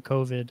lost him to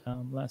COVID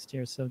last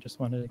year, so just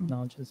wanted to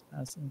acknowledge his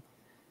passing.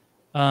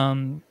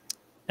 And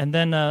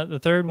then the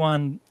third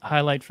one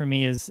highlight for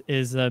me is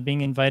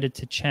being invited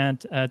to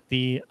chant at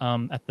the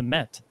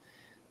Met,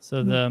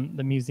 so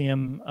the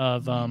Museum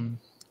of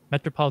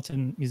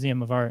Metropolitan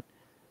Museum of Art.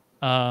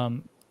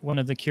 One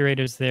of the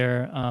curators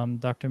there,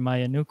 Dr.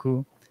 Maya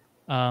Nuku,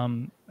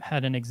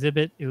 had an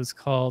exhibit. It was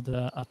called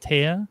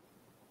Atea.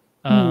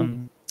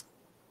 I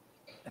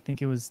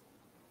think it was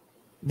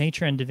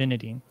Nature and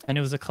Divinity, and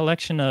it was a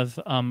collection of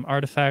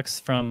artifacts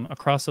from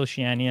across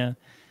Oceania,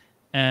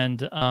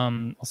 and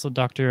also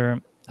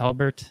Dr.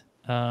 Albert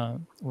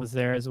was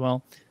there as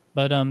well.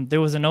 But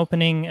there was an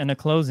opening and a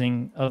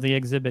closing of the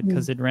exhibit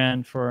because it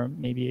ran for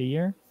maybe a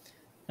year,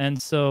 and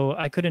so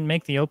I couldn't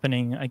make the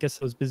opening. I guess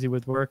I was busy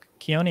with work.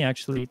 Keoni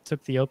actually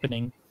took the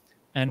opening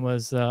and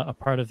was a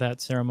part of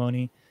that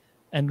ceremony.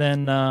 And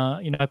then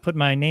I put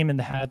my name in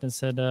the hat and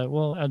said,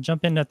 well, I'll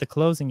jump in at the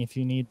closing if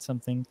you need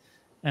something.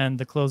 And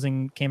the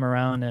closing came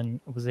around and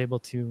was able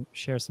to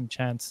share some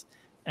chants,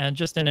 and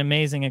just an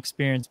amazing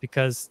experience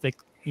because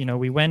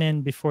we went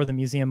in before the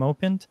museum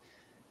opened,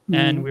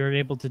 and we were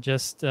able to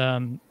just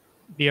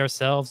be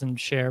ourselves and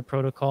share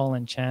protocol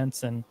and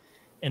chants, and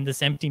in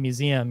this empty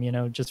museum,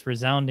 just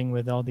resounding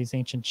with all these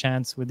ancient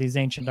chants, with these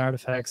ancient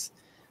artifacts,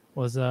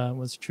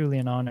 was truly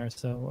an honor.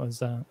 So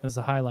it was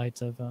a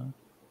highlight of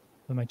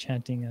my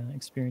chanting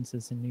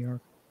experiences in New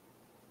York.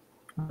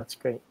 Oh, that's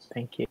great.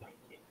 Thank you.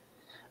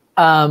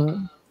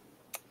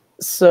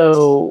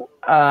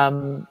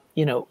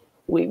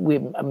 We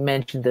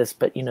mentioned this,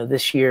 but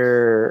this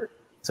year,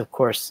 of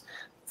course,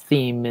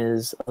 theme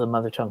is the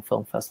Mother Tongue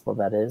Film Festival.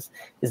 That is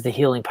the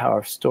healing power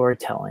of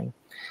storytelling,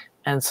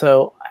 and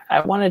so I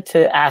wanted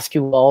to ask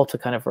you all to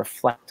kind of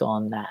reflect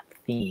on that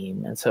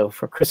theme. And so,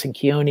 for Kris and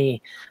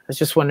Keoni, I was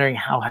just wondering,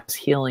 how has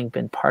healing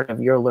been part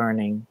of your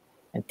learning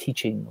and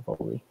teaching of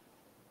Oli?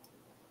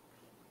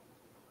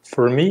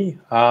 For me,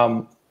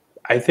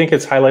 I think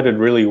it's highlighted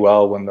really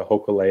well when the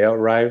Hokulea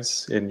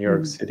arrives in New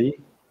York City.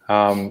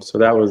 So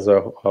that was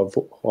a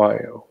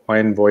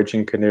Hawaiian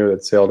voyaging canoe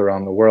that sailed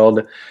around the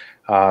world,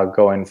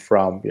 going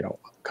from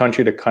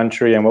country to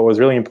country. And what was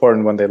really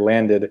important when they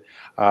landed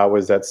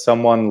was that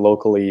someone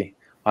locally,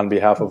 on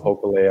behalf of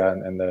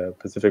Hokulea and the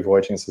Pacific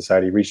Voyaging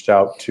Society, reached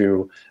out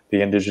to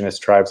the indigenous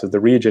tribes of the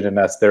region and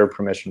asked their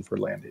permission for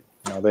landing.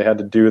 They had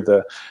to do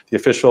the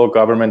official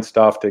government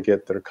stuff to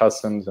get their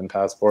customs and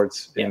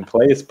passports in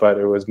place, but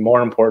it was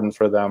more important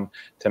for them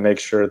to make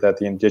sure that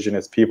the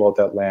indigenous people at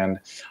that land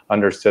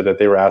understood that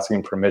they were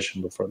asking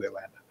permission before they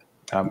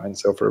landed. And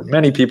so for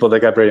many people, they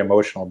got very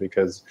emotional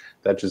because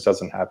that just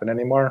doesn't happen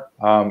anymore.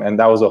 And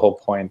that was the whole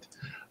point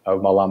of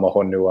Malama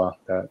Honua,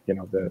 that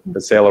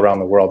the sail around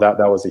the world, that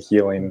was a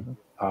healing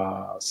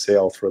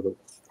sail for the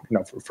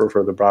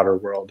for the broader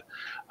world.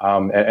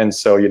 And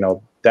so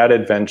that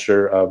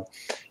adventure of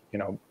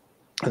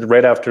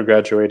right after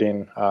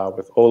graduating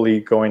with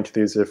Oli, going to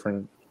these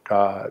different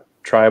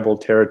tribal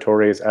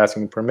territories,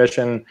 asking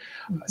permission,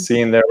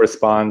 seeing their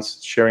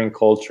response, sharing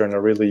culture in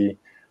a really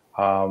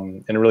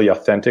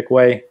authentic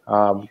way.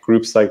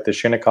 Groups like the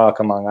Shinnecock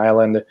on Long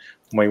Island,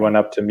 when we went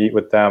up to meet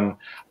with them,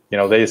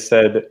 they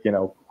said,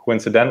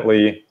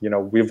 coincidentally,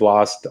 we've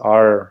lost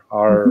our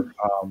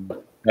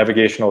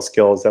navigational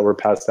skills that were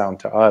passed down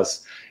to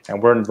us,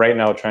 and we're right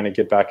now trying to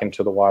get back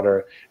into the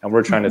water, and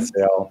we're trying to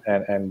sail,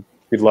 and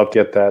we'd love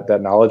to get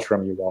that knowledge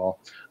from you all.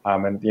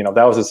 And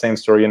that was the same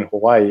story in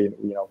Hawaii.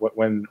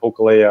 When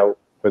Hokulea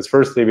was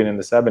first leaving in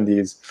the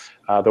 70s,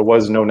 there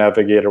was no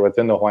navigator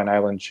within the Hawaiian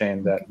island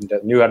chain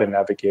that knew how to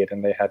navigate,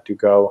 and they had to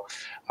go,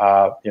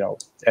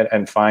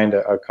 and find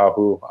a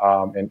kahu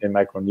in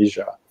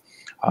Micronesia.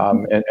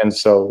 And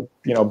so,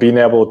 being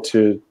able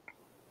to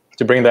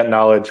bring that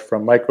knowledge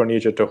from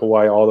Micronesia to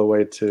Hawaii all the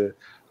way to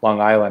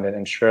Long Island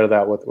and share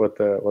that with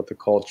the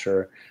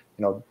culture,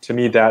 to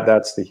me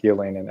that's the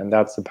healing, and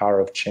that's the power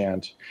of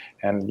chant.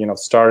 And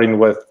starting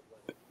with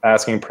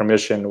asking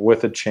permission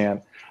with a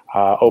chant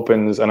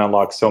opens and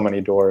unlocks so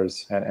many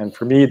doors. And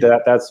for me,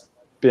 that's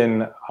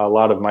been a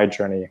lot of my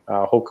journey.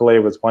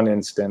 Hokulea was one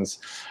instance,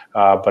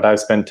 but I've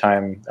spent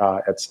time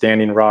at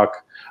Standing Rock,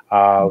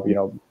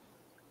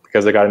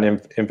 because I got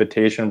an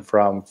invitation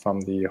from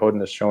the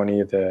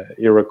Haudenosaunee, the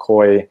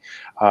Iroquois.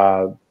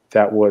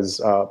 That was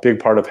a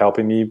big part of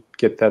helping me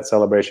get that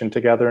celebration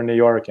together in New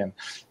York. And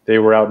they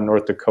were out in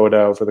North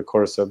Dakota over the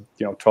course of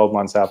 12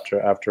 months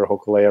after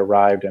Hokulea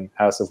arrived, and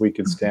asked if we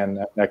could stand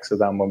next to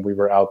them when we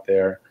were out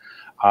there.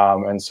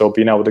 And so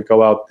being able to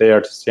go out there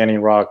to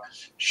Standing Rock,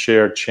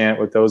 share chant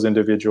with those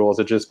individuals,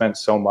 it just meant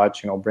so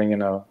much.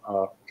 Bringing a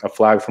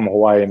flag from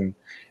Hawaii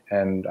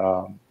and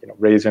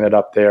raising it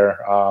up there,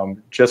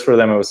 just for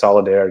them it was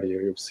solidarity.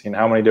 We've seen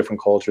how many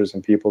different cultures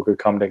and people could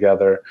come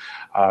together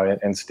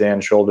and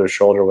stand shoulder to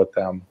shoulder with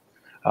them,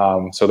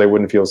 so they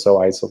wouldn't feel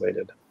so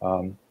isolated.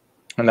 And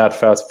that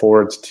fast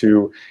forwards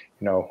to,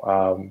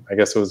 I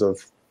guess it was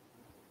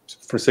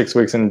for 6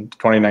 weeks in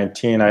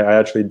 2019, I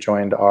actually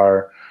joined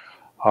our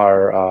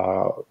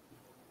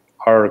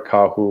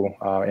kahu,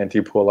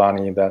 Auntie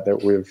Pualani,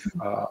 that we've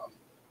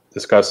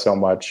discussed so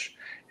much.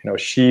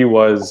 She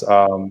was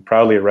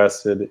proudly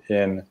arrested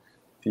in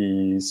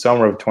the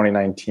summer of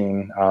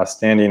 2019,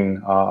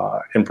 standing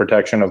in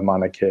protection of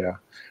Mauna Kea,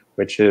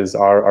 which is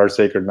our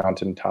sacred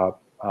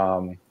mountaintop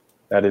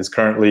that is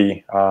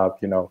currently,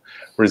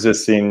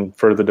 resisting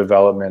further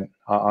development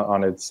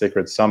on its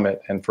sacred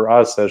summit. And for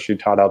us, as she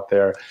taught out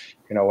there,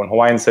 when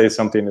Hawaiians say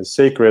something is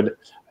sacred,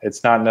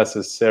 it's not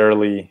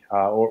necessarily,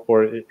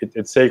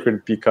 it's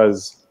sacred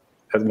because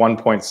at one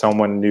point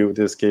someone knew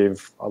this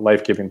gave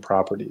life-giving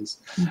properties,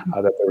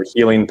 that there was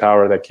healing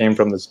power that came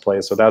from this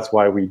place. So that's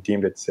why we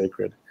deemed it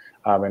sacred.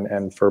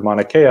 And for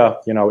Mauna Kea,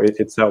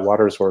 it's that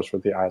water source for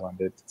the island.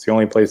 It's the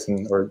only place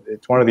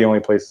it's one of the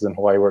only places in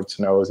Hawaii where it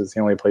snows. It's the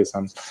only place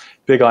on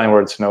Big Island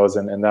where it snows,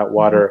 and that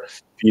water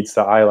feeds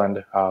the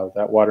island.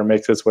 That water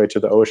makes its way to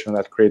the ocean,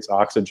 that creates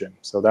oxygen.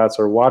 So that's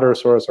our water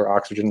source, our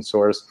oxygen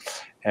source.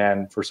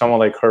 And for someone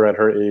like her at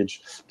her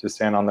age to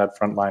stand on that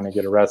front line and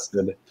get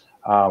arrested,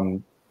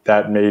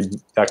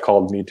 that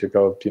called me to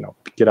go,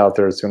 get out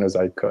there as soon as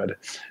I could.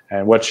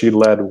 And what she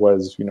led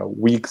was,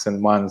 weeks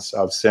and months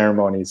of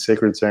ceremony,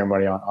 sacred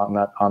ceremony on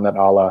that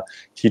ala,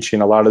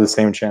 teaching a lot of the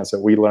same chants that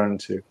we learned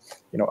to,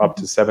 up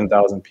to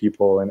 7,000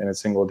 people in a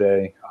single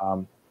day.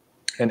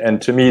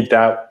 And to me,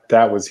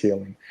 that was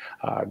healing.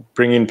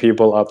 Bringing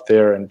people up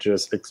there and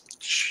just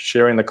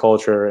sharing the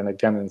culture, and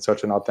again, in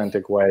such an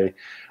authentic way.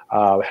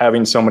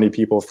 Having so many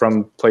people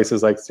from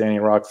places like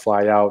Standing Rock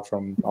fly out,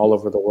 from all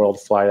over the world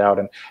fly out,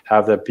 and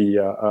have that be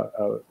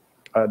a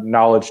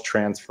knowledge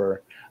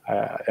transfer.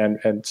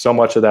 And so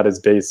much of that is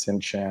based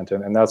in chant.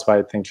 And that's why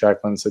I think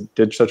Jacqueline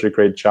did such a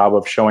great job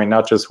of showing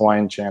not just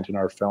Hawaiian chant in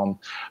our film,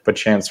 but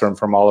chants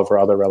from all of our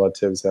other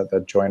relatives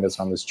that joined us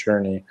on this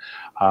journey.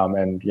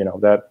 And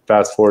that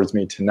fast forwards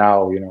me to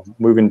now,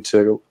 moving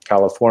to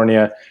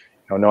California,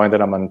 knowing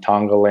that I'm on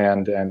Tonga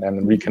land, and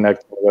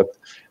reconnecting with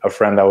a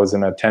friend that was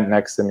in a tent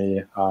next to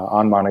me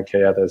on Mauna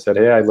Kea that said,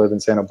 "Hey, I live in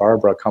Santa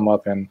Barbara. Come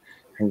up and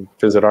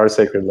visit our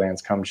sacred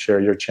lands. Come share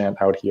your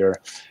chant out here."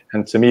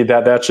 And to me,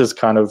 that's just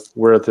kind of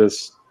where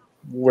this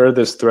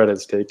thread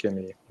has taken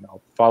me.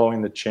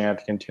 Following the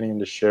chant, continuing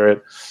to share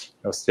it,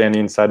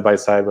 standing side by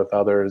side with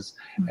others,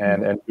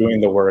 and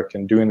doing the work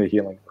and doing the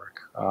healing work.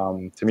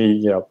 To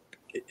me,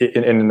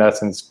 in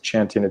essence,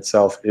 chanting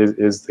itself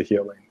is the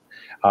healing.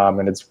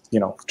 And it's,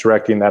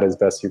 directing that as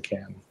best you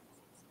can.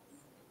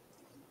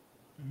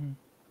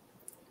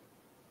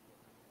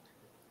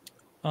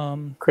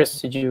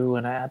 Kris, did you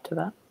want to add to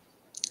that?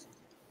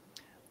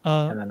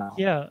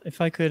 Yeah,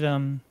 if I could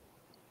find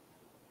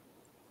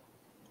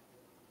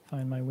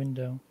my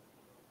window.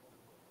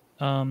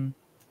 Well,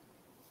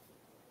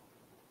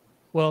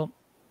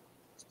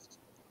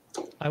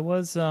 I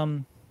was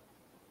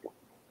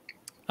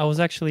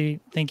actually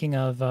thinking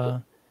of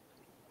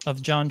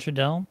John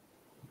Trudell,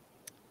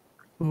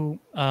 who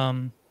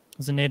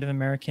was a Native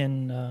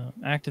American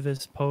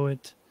activist,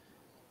 poet,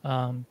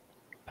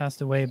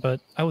 passed away,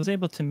 but I was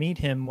able to meet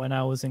him when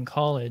I was in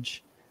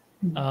college.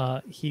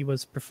 He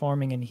was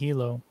performing in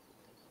Hilo,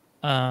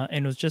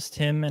 and it was just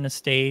him and a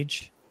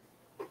stage,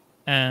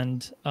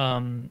 and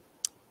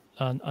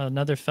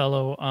another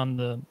fellow on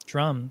the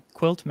drum.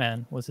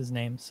 Quiltman was his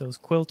name. So it was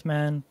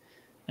Quiltman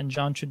and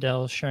John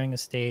Trudell sharing a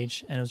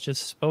stage, and it was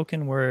just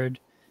spoken word,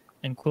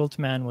 and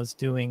Quiltman was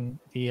doing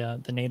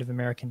the Native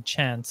American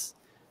chants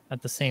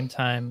at the same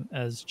time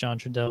as John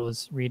Trudell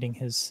was reading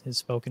his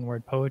spoken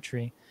word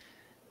poetry.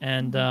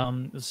 And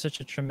it was such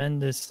a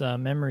tremendous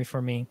memory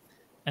for me.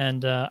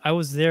 And I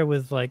was there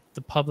with like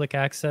the public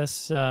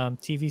access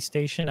TV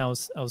station. I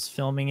was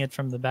filming it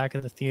from the back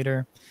of the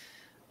theater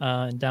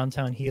in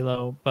downtown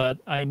Hilo, but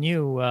I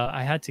knew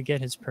I had to get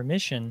his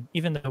permission,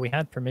 even though we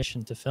had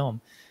permission to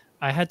film.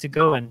 I had to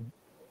go and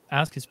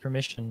ask his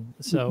permission.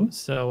 So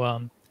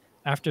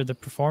after the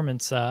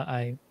performance,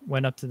 I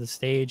went up to the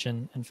stage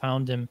and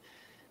found him,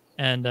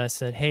 and I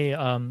said, "Hey,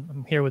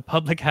 I'm here with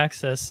public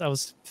access. I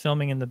was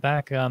filming in the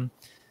back.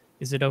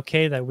 Is it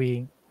okay that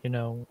we,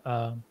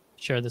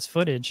 share this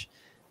footage?"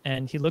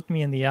 And he looked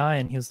me in the eye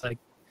and he was like,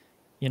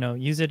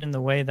 use it in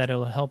the way that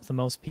it'll help the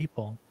most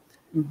people.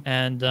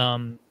 And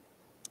it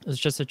was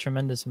just a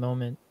tremendous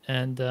moment.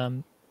 And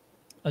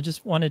I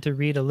just wanted to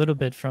read a little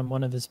bit from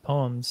one of his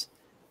poems,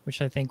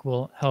 which I think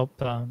will help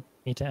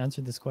me to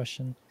answer this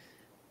question.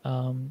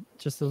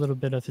 Just a little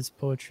bit of his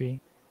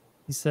poetry.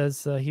 He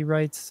says, he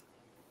writes,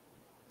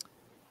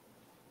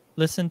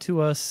 "Listen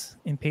to us,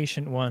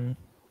 impatient one.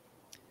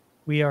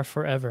 We are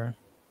forever.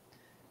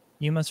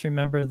 You must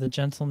remember the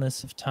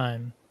gentleness of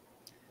time.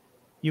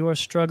 You are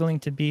struggling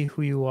to be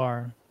who you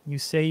are. You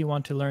say you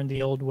want to learn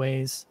the old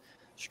ways,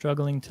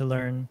 struggling to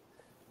learn,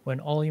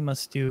 when all you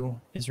must do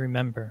is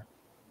remember.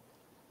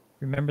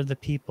 Remember the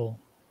people.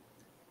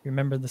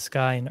 Remember the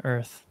sky and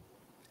earth.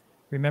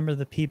 Remember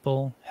the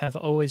people have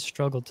always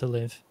struggled to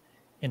live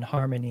in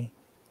harmony,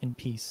 in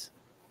peace."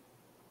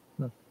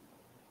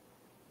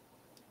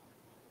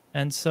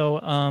 And so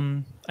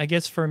I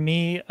guess for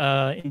me,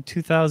 in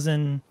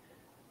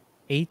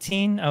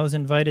 2018, I was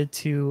invited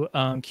to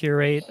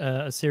curate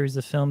a series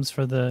of films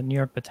for the New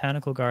York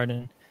Botanical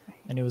Garden,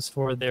 and it was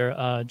for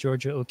their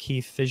Georgia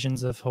O'Keeffe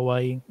Visions of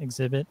Hawaii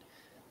exhibit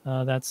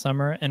that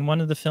summer. And one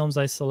of the films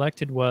I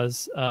selected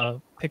was a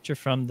picture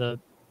from the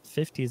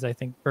 50s, I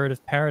think, Bird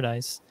of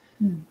Paradise,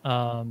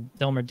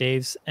 Delmer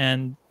Daves.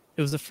 And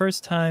it was the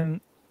first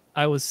time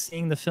I was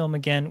seeing the film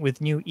again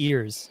with new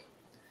ears,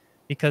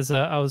 because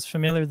I was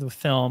familiar with the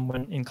film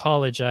when in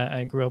college.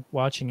 I grew up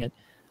watching it.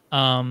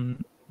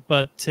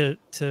 But to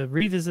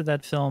revisit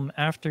that film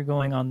after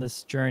going on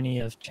this journey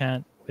of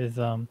chant with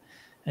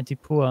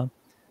Antipua,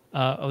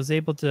 I was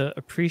able to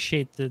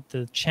appreciate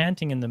the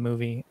chanting in the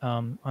movie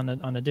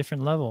on a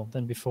different level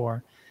than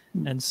before.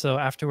 And so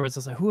afterwards, I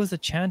was like, who was the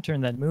chanter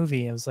in that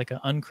movie? It was like an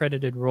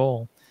uncredited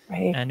role.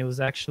 Right. And it was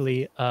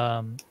actually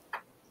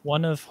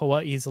one of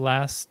Hawaii's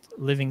last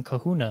living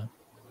kahuna,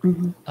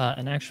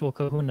 an actual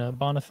kahuna,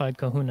 bona fide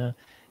kahuna,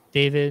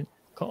 David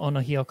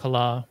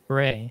Ka'onahiokala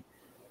Bray.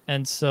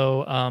 And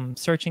so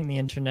searching the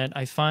internet,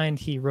 I find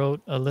he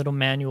wrote a little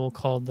manual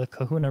called The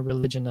Kahuna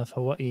Religion of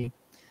Hawaii,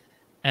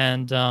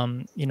 and,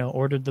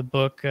 ordered the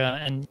book.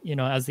 And,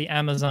 as the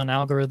Amazon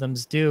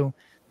algorithms do,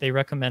 they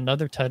recommend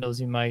other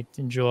titles you might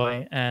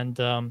enjoy. And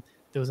there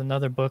was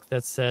another book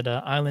that said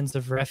Islands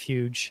of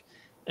Refuge,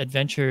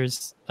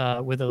 Adventures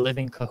with a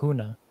Living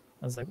Kahuna.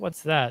 I was like,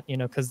 what's that?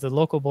 Because the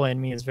local boy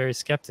in me is very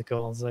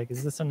skeptical. I was like,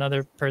 is this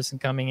another person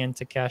coming in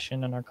to cash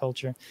in on our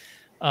culture?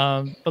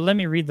 But let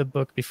me read the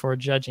book before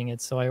judging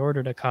it. So I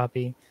ordered a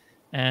copy,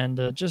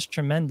 and just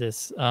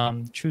tremendous.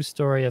 True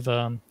story of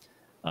a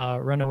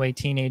runaway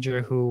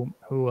teenager who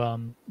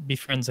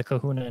befriends a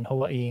kahuna in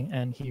Hawaii,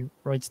 and he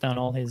writes down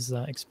all his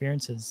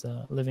experiences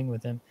living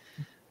with him.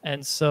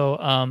 And so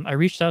I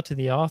reached out to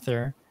the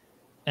author,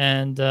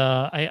 and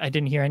I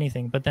didn't hear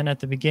anything. But then at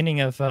the beginning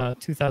of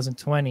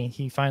 2020,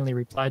 he finally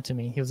replied to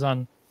me. He was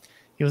on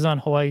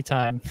Hawaii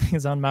time. He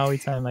was on Maui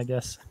time, I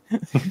guess.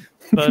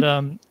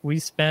 But we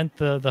spent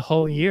the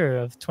whole year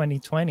of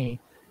 2020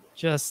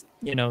 just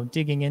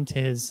digging into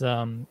his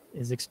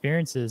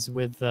experiences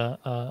with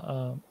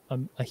a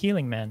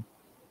healing man.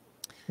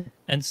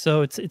 And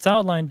so it's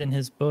outlined in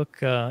his book.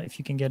 If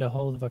you can get a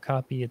hold of a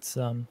copy, it's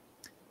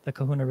The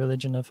Kahuna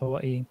Religion of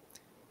Hawaii.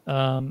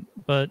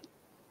 But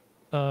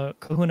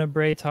Kahuna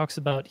Bray talks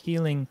about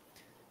healing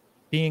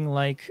being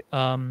like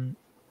a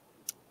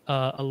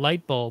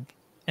light bulb,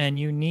 and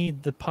you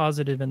need the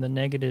positive and the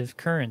negative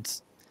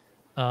currents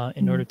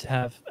in order to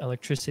have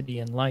electricity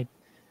and light.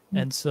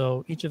 And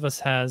so each of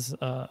us has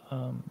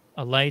a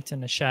light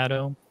and a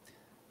shadow,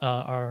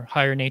 our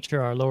higher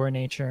nature, our lower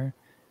nature,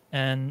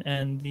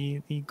 and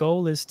the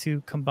goal is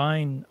to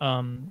combine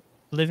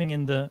living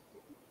in the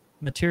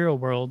material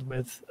world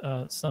with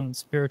some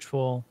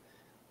spiritual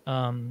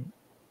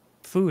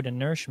food and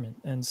nourishment.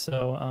 And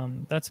so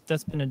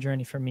that's been a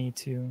journey for me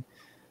to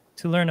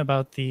learn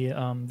about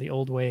the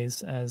old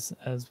ways, as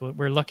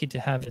we're lucky to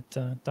have it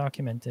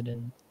documented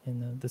in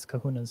this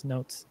kahuna's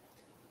notes.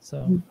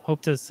 So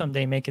hope to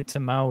someday make it to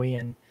Maui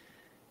and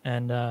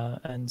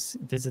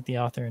visit the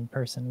author in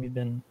person. We've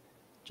been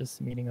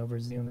just meeting over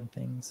Zoom and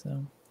things.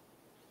 So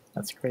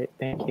that's great.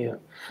 Thank you.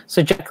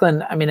 So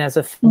Jacqueline, I mean, as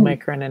a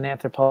filmmaker and an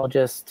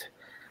anthropologist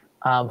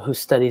who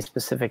studies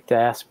Pacific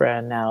diaspora,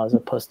 and now as a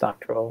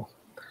postdoctoral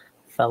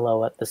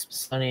fellow at the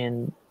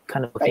Smithsonian,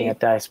 kind of looking at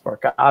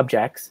diasporic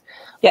objects.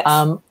 Yes.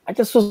 I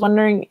just was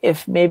wondering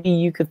if maybe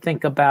you could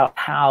think about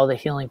how the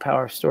healing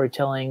power of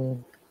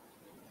storytelling,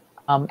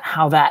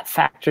 how that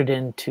factored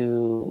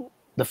into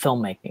the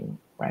filmmaking,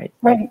 right?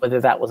 Right.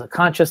 Whether that was a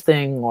conscious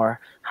thing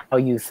or how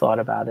you thought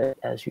about it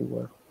as you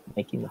were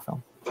making the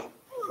film.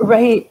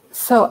 Right.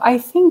 So I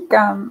think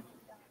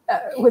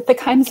with the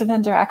kinds of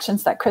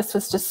interactions that Kris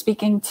was just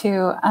speaking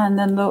to, and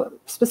then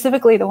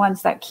specifically the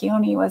ones that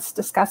Keoni was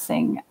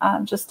discussing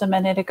just a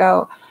minute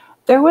ago,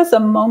 there was a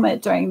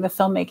moment during the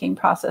filmmaking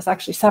process,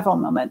 actually several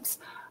moments,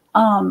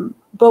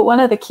 but one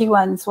of the key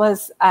ones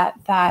was at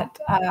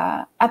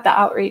the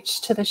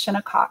outreach to the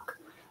Shinnecock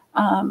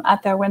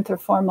at their winter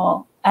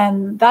formal.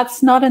 And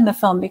that's not in the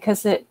film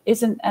because it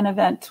isn't an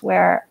event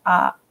where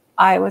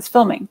I was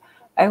filming.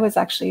 I was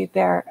actually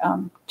there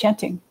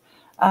chanting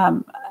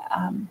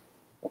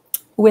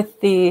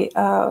with the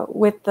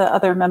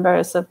other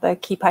members of the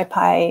Kipai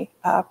Pai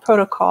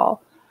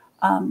protocol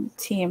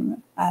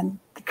team, and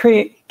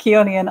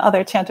Keoni and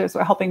other chanters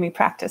were helping me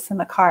practice in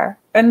the car.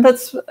 And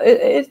that's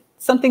it's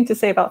something to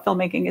say about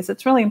filmmaking is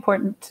it's really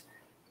important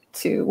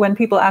to, when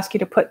people ask you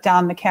to put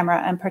down the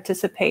camera and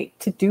participate,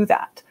 to do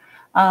that.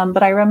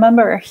 But I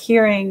remember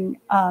hearing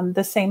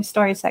the same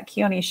stories that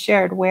Keoni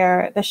shared,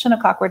 where the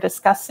Shinnecock were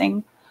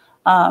discussing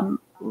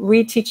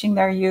reteaching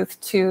their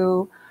youth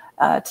to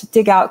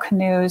dig out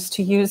canoes,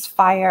 to use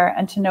fire,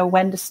 and to know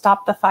when to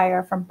stop the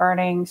fire from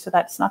burning so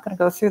that it's not going to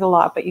go through the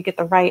log, but you get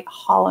the right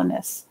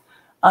hollowness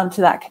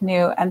to that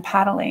canoe and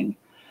paddling.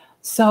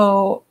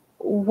 So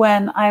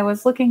when I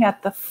was looking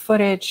at the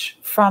footage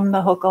from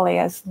the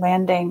Hokulea's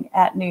landing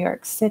at New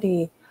York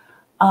City,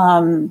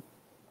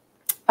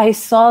 I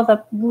saw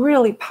the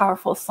really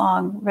powerful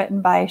song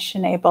written by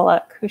Shanae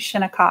Bullock, who's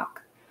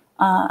Shinnecock,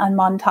 and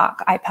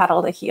Montauk, I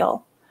Paddled a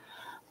Heel.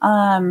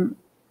 And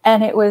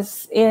it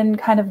was in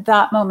kind of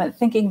that moment,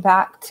 thinking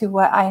back to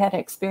what I had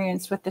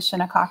experienced with the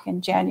Shinnecock in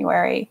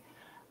January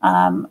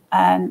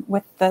and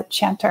with the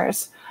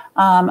chanters,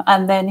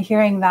 and then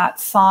hearing that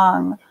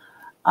song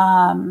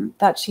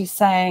that she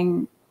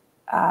sang,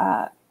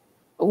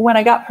 when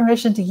I got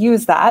permission to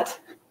use that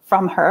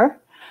from her,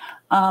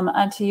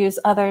 and to use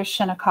other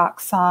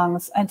Shinnecock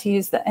songs, and to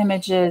use the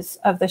images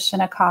of the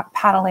Shinnecock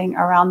paddling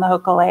around the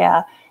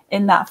Hokulea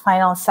in that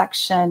final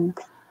section,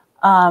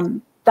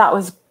 that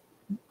was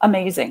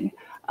amazing,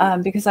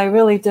 because I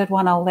really did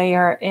want to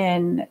layer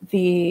in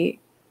the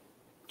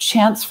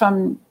chants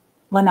from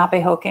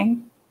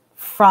Lenapehoking,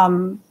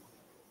 from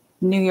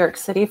New York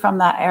City, from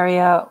that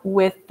area,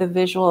 with the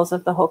visuals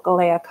of the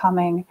Hokulea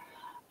coming,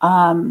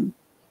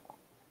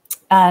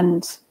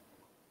 and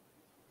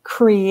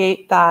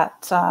create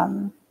that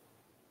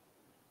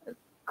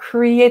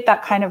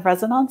kind of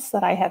resonance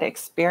that I had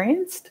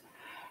experienced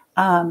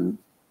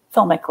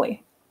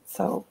filmically.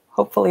 So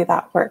hopefully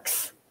that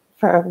works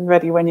for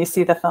everybody when you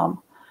see the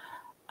film.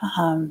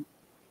 I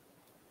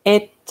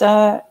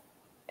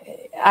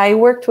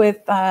worked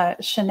with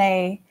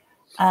Shanae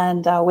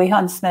and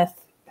Wayhan Smith,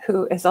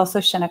 who is also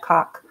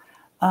Shinnecock,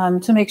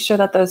 to make sure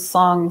that those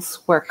songs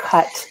were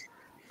cut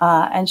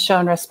and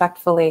shown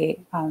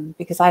respectfully,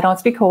 because I don't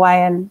speak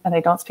Hawaiian and I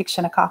don't speak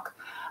Shinnecock.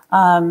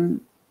 And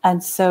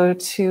so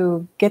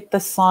to get the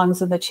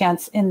songs and the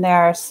chants in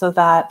there so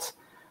that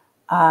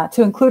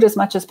to include as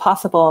much as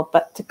possible,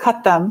 but to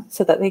cut them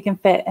so that they can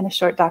fit in a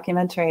short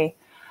documentary.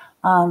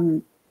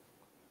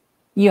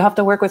 You have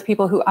to work with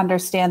people who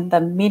understand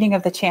the meaning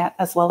of the chant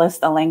as well as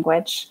the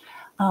language,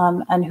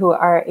 and who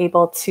are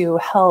able to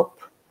help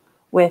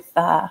with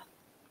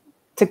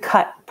to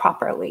cut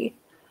properly.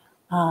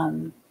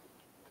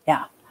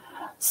 Yeah.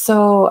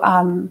 So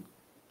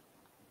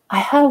I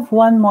have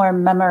one more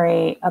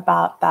memory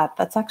about that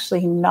that's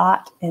actually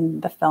not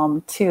in the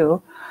film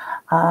too.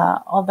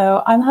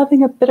 Although I'm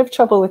having a bit of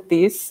trouble with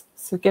these,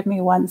 so give me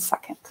 1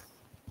 second.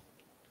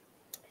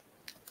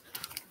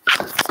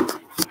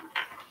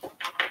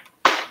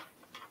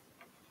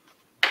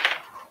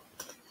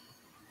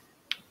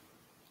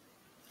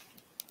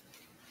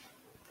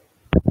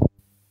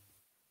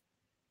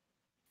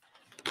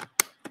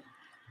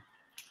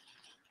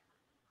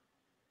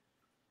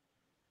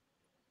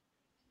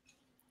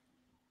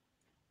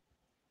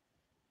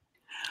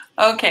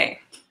 Okay,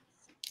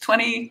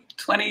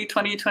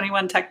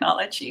 2021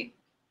 technology.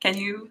 Can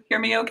you hear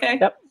me okay?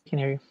 Yep, I can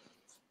hear you.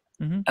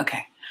 Mm-hmm.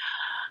 Okay.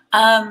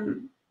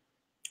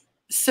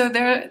 So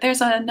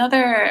there's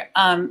another,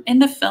 in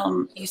the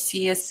film, you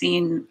see a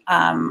scene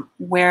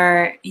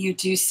where you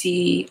do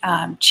see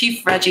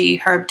Chief Reggie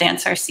Herb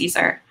Dancer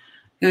Caesar,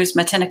 who's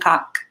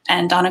Matinecock,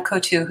 and Donna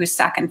Kotu, who's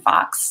Sac and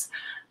Fox,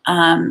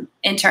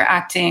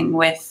 interacting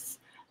with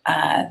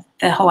the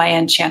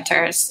Hawaiian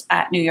chanters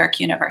at New York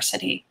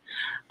University.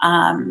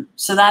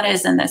 So that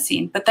is in the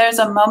scene. But there's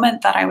a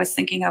moment that I was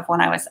thinking of when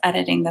I was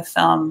editing the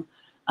film.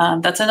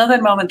 That's another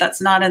moment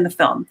that's not in the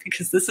film,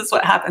 because this is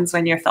what happens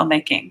when you're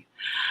filmmaking.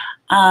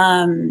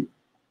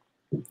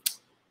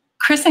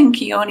 Kris and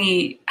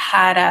Keoni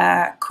had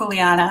a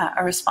kuleana,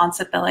 a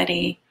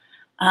responsibility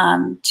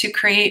to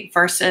create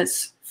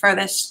verses for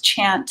this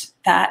chant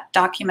that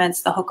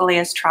documents the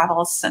Hokulea's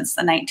travels since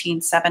the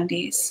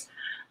 1970s.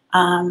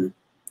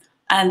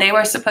 And they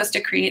were supposed to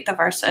create the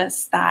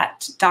verses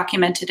that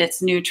documented its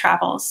new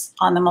travels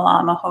on the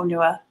Malama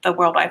Honua, the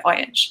worldwide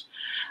voyage.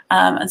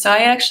 And so I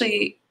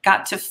actually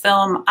got to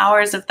film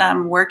hours of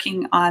them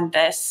working on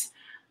this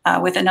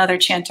with another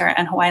chanter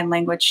and Hawaiian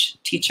language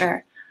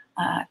teacher,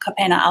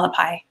 Kapena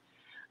Alapai.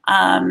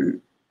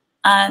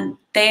 And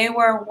they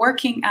were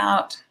working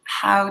out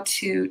how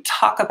to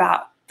talk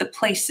about the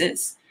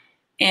places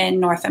in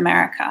North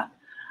America.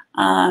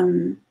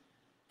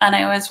 And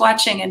I was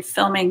watching and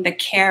filming the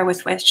care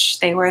with which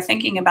they were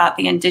thinking about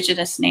the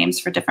indigenous names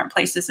for different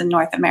places in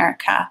North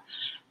America.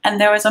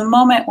 And there was a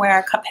moment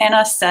where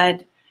Kapena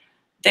said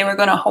they were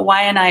going to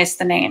Hawaiianize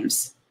the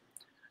names.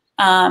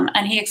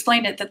 And he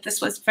explained it that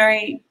this was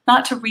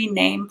not to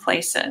rename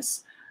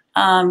places,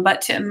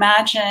 but to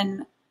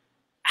imagine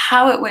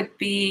how it would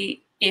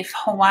be if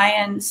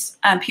Hawaiians,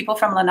 people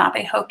from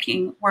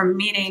Lenape-Hoking, were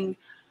meeting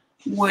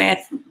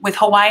with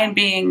Hawaiian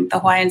being the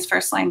Hawaiians'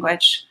 first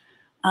language.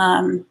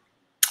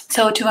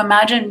 So to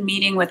imagine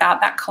meeting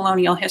without that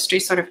colonial history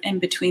sort of in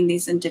between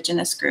these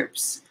indigenous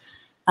groups.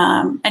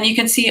 And you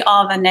can see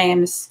all the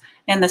names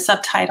in the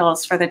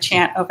subtitles for the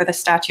chant over the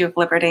Statue of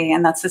Liberty,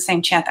 and that's the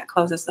same chant that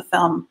closes the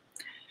film.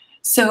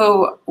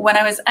 So when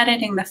I was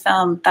editing the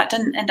film, that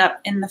didn't end up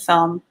in the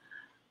film,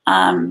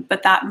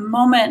 but that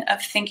moment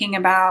of thinking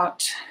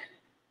about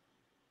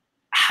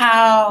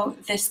how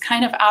this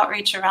kind of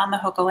outreach around the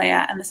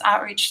Hokulea and this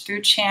outreach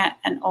through chant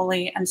and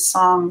oli and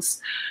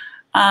songs,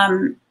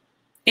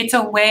 it's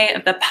a way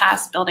of the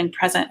past building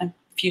present and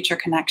future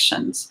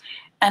connections.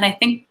 And I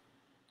think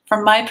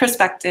from my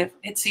perspective,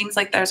 it seems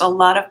like there's a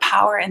lot of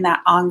power in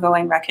that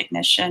ongoing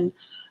recognition,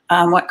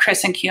 what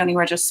Kris and Keoni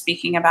were just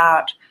speaking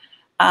about,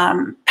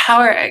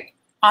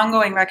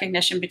 ongoing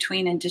recognition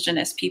between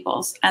indigenous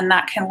peoples, and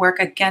that can work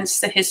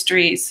against the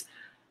histories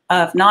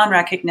of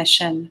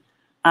non-recognition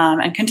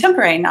and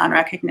contemporary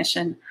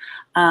non-recognition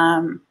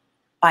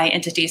by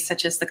entities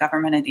such as the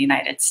government of the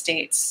United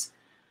States.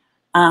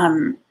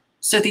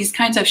 So these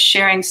kinds of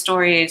sharing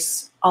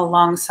stories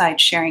alongside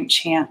sharing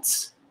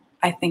chants,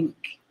 I think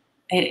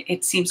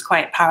it seems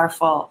quite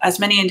powerful as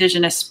many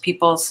indigenous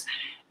peoples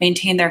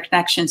maintain their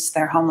connections to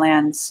their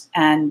homelands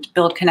and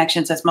build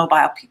connections as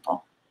mobile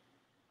people,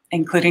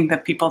 including the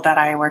people that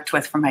I worked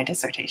with for my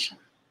dissertation.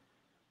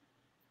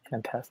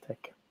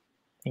 Fantastic.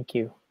 Thank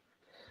you.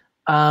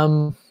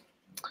 Well,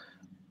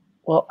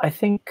 I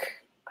think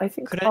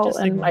could I just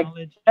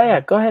acknowledge?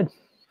 Yeah, go ahead.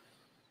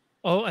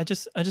 Oh, I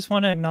just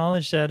want to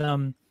acknowledge that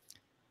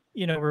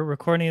you know, we're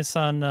recording this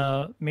on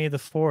May the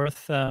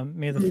 4th.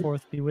 May the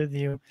 4th be with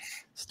you,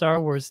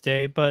 Star Wars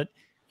Day. But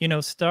you know,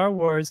 Star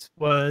Wars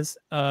was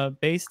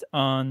based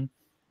on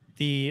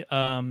the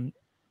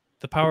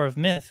Power of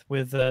Myth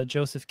with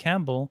Joseph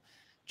Campbell.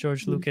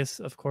 George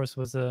Lucas, of course,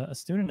 was a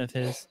student of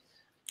his.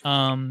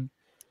 And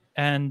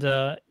in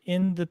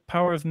the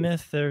Power of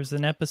Myth, there's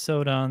an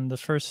episode on the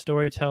first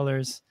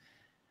storytellers.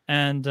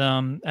 And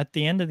at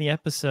the end of the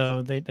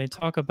episode, they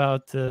talk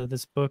about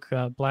this book,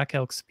 Black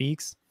Elk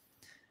Speaks.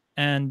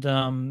 And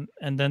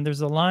then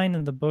there's a line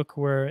in the book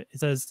where it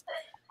says,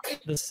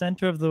 the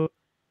center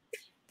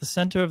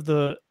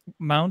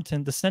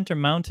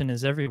mountain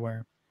is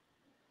everywhere.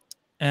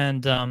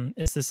 And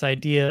it's this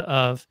idea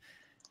of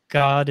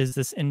God is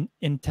this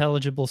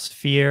intelligible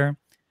sphere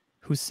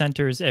whose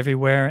center is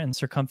everywhere and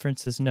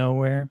circumference is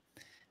nowhere.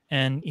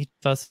 And each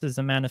of us is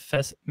a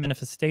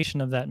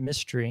manifestation of that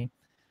mystery.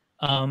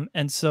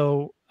 And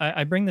so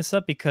I bring this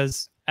up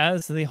because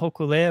as the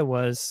Hokulea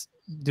was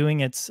doing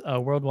its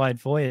worldwide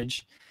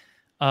voyage,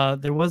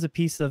 there was a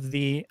piece of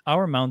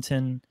our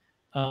mountain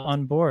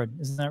on board.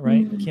 Isn't that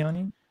right,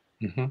 Keoni?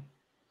 Mm-hmm.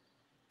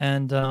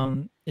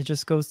 And it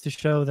just goes to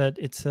show that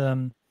it's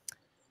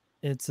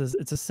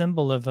a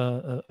symbol of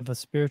a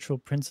spiritual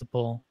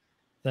principle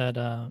that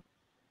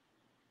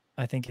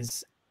I think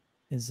is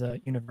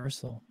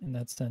universal in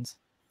that sense.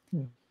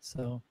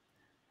 So,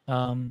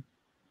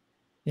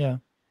 yeah.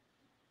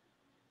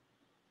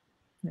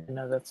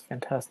 No, that's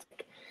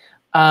fantastic.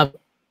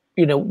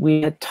 You know,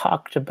 we had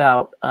talked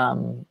about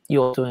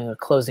you all doing a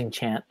closing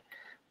chant.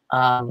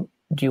 Do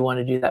you want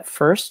to do that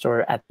first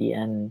or at the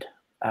end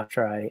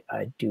after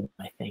I do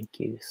my thank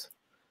yous?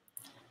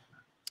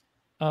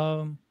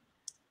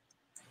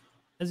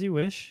 As you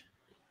wish.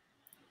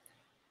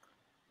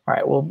 All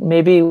right. Well,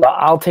 maybe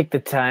I'll take the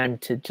time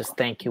to just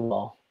thank you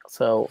all.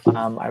 So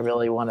I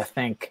really want to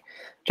thank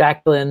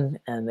Jacqueline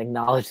and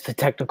acknowledge the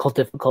technical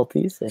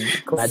difficulties, and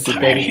glad you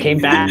came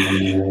back.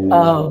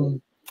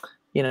 You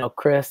know,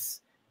 Kris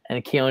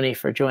and Keoni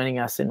for joining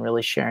us and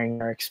really sharing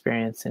your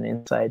experience and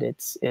insight.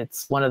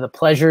 It's one of the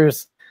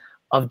pleasures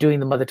of doing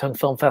the Mother Tongue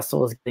Film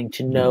Festival is getting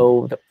to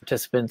know the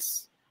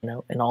participants, you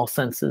know, in all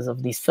senses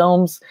of these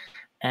films.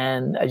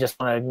 And I just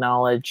want to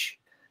acknowledge,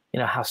 you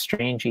know, how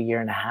strange a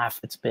year and a half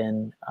it's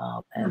been,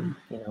 and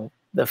you know,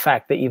 the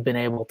fact that you've been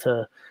able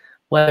to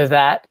weather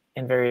that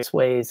in various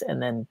ways,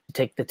 and then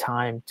take the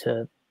time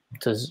to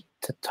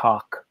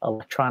talk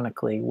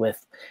electronically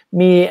with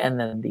me and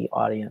then the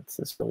audience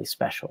is really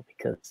special,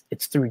 because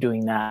it's through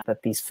doing that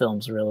these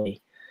films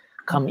really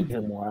come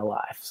even more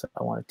alive. So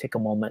I want to take a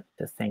moment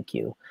to thank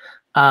you.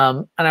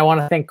 And I want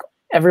to thank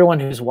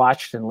everyone who's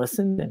watched and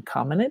listened and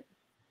commented.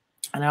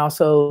 And I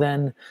also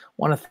then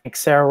want to thank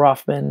Sarah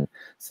Rothman,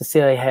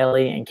 Cecilia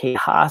Haley, and Kate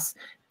Haas,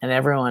 and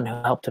everyone who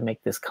helped to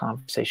make this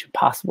conversation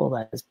possible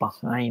that is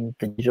behind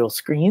the digital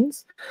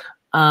screens.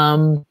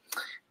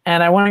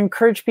 And I want to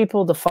encourage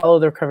people to follow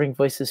the Recovering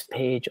Voices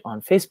page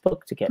on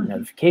Facebook to get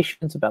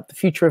notifications about the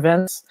future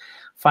events,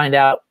 find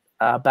out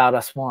about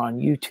us more on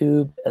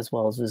YouTube, as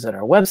well as visit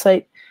our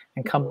website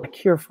and come back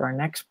here for our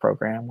next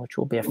program, which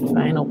will be a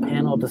final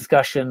panel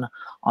discussion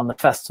on the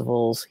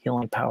festival's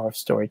healing power of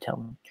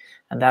storytelling.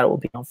 And that will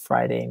be on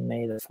Friday,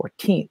 May the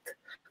 14th.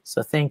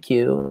 So thank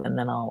you. And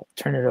then I'll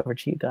turn it over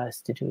to you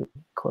guys to do a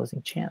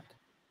closing chant.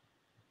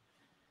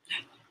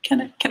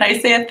 Can I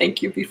say a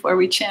thank you before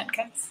we chant,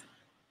 guys?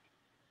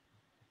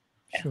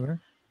 Sure.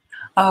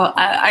 Oh,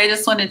 I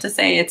just wanted to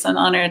say it's an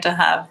honor to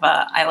have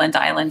Island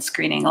to Island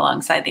screening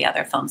alongside the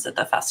other films at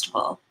the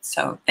festival.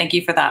 So thank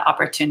you for that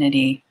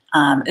opportunity.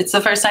 It's the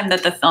first time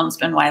that the film's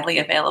been widely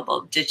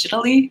available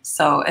digitally.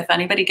 So if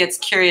anybody gets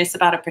curious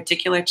about a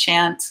particular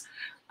chant,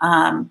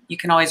 you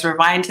can always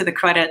rewind to the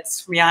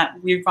credits,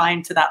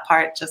 rewind to that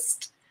part.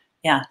 Just,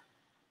 yeah.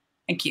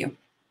 Thank you.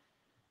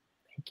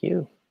 Thank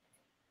you.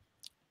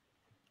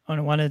 I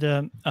wanted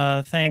to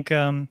thank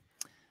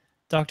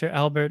Dr.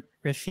 Albert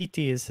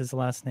Rafiti is his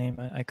last name.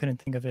 I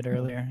couldn't think of it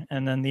earlier.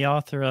 And then the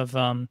author of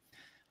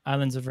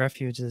Islands of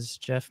Refuge is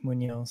Jeff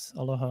Munoz.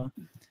 Aloha.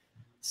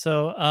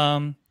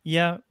 So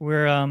yeah,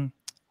 we're going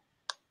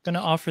to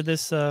offer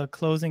this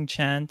closing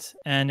chant,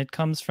 and it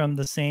comes from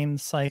the same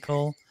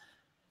cycle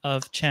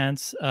of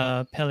chants,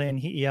 Pele and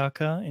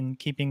Hi'iaka, in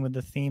keeping with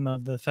the theme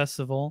of the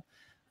festival,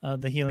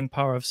 the healing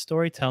power of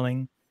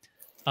storytelling.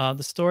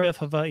 The story of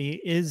Hawaii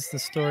is the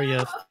story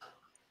of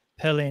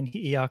Pele and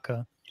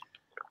Hi'iaka.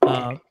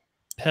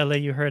 Pele,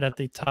 you heard at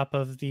the top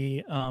of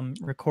the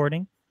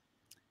recording,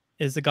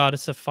 is the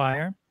goddess of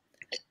fire.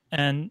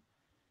 And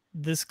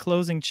this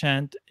closing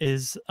chant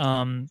is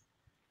a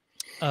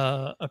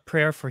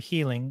prayer for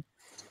healing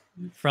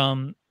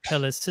from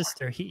Pele's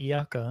sister,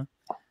 Hi'iaka.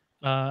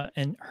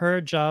 And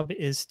her job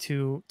is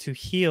to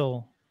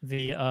heal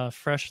the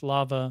fresh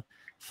lava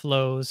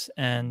flows,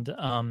 and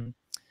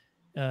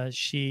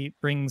she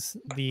brings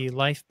the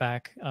life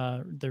back,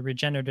 the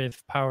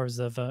regenerative powers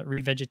of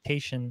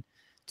revegetation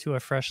to a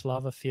fresh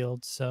lava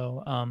field.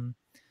 So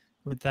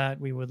with that,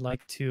 we would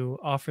like to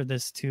offer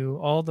this to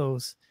all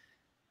those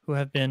who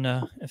have been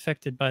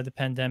affected by the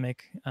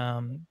pandemic.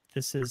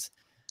 This is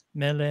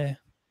Mele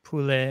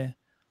Pule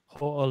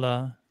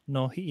Ho'ola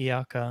no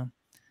Hi'iaka,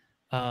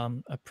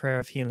 a prayer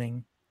of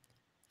healing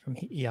from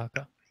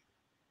Hi'iaka.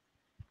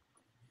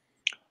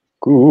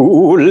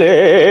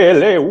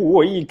 Kulele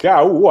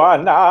uika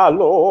wana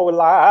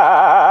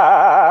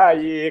lola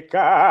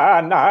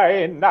ika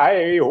nai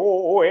nai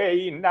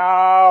hoe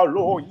na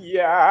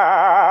loia.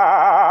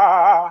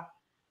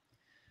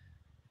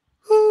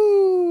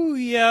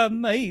 Ya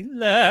mai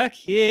la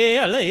ke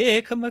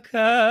ale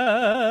kamakani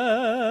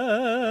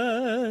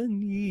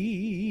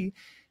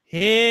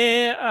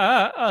he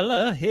a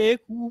ala he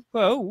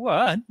kupa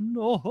wa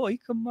no hoi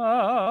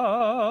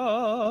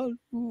kamalu.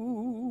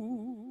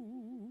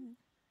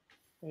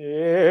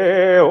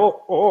 E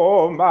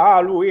o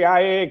malu ya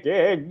e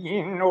ke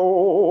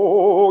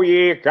gino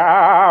i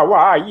ka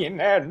wa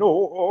ine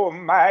no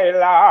mai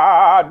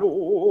la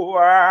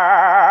lua.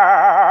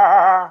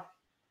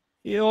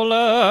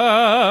 Yola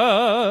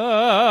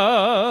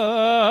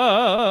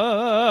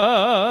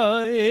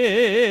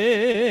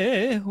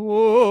e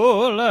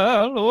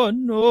hola lo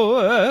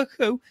no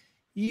ko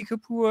I ka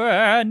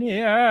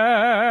puane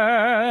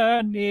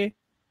ane.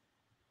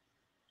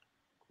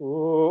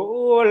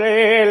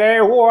 Ulele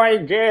huai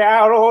ke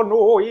aro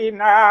nui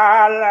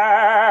nala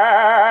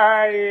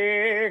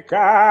e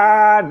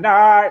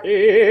kana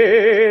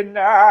e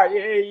na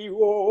e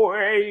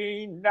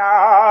oi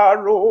na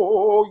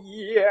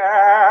roia.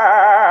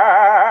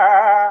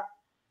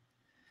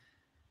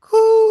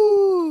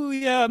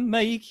 Kuya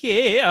mai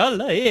ke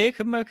ala e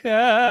ka makani.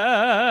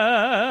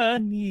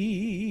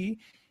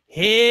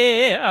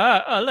 He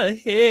a ala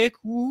he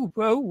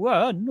kupa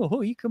wa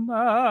no I ka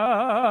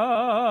malu.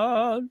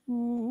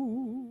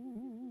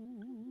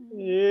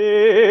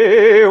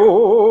 E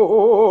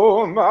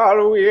o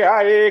malu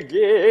ia e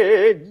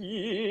ke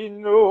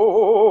gino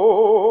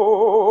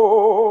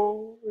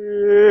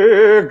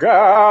e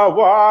ka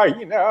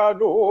waina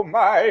no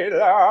mai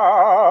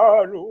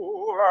la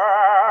lua.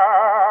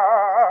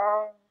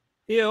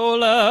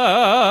 Yola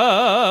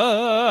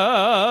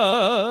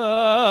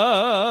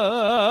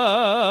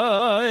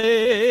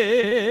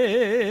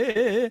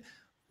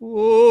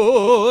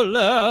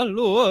ola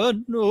lo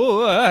no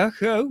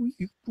akau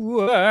I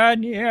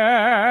puane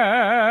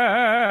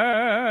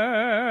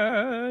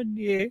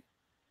ane.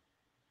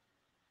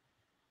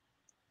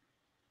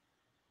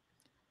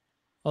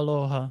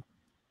 Aloha.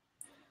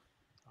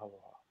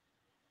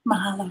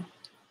 Mahalo.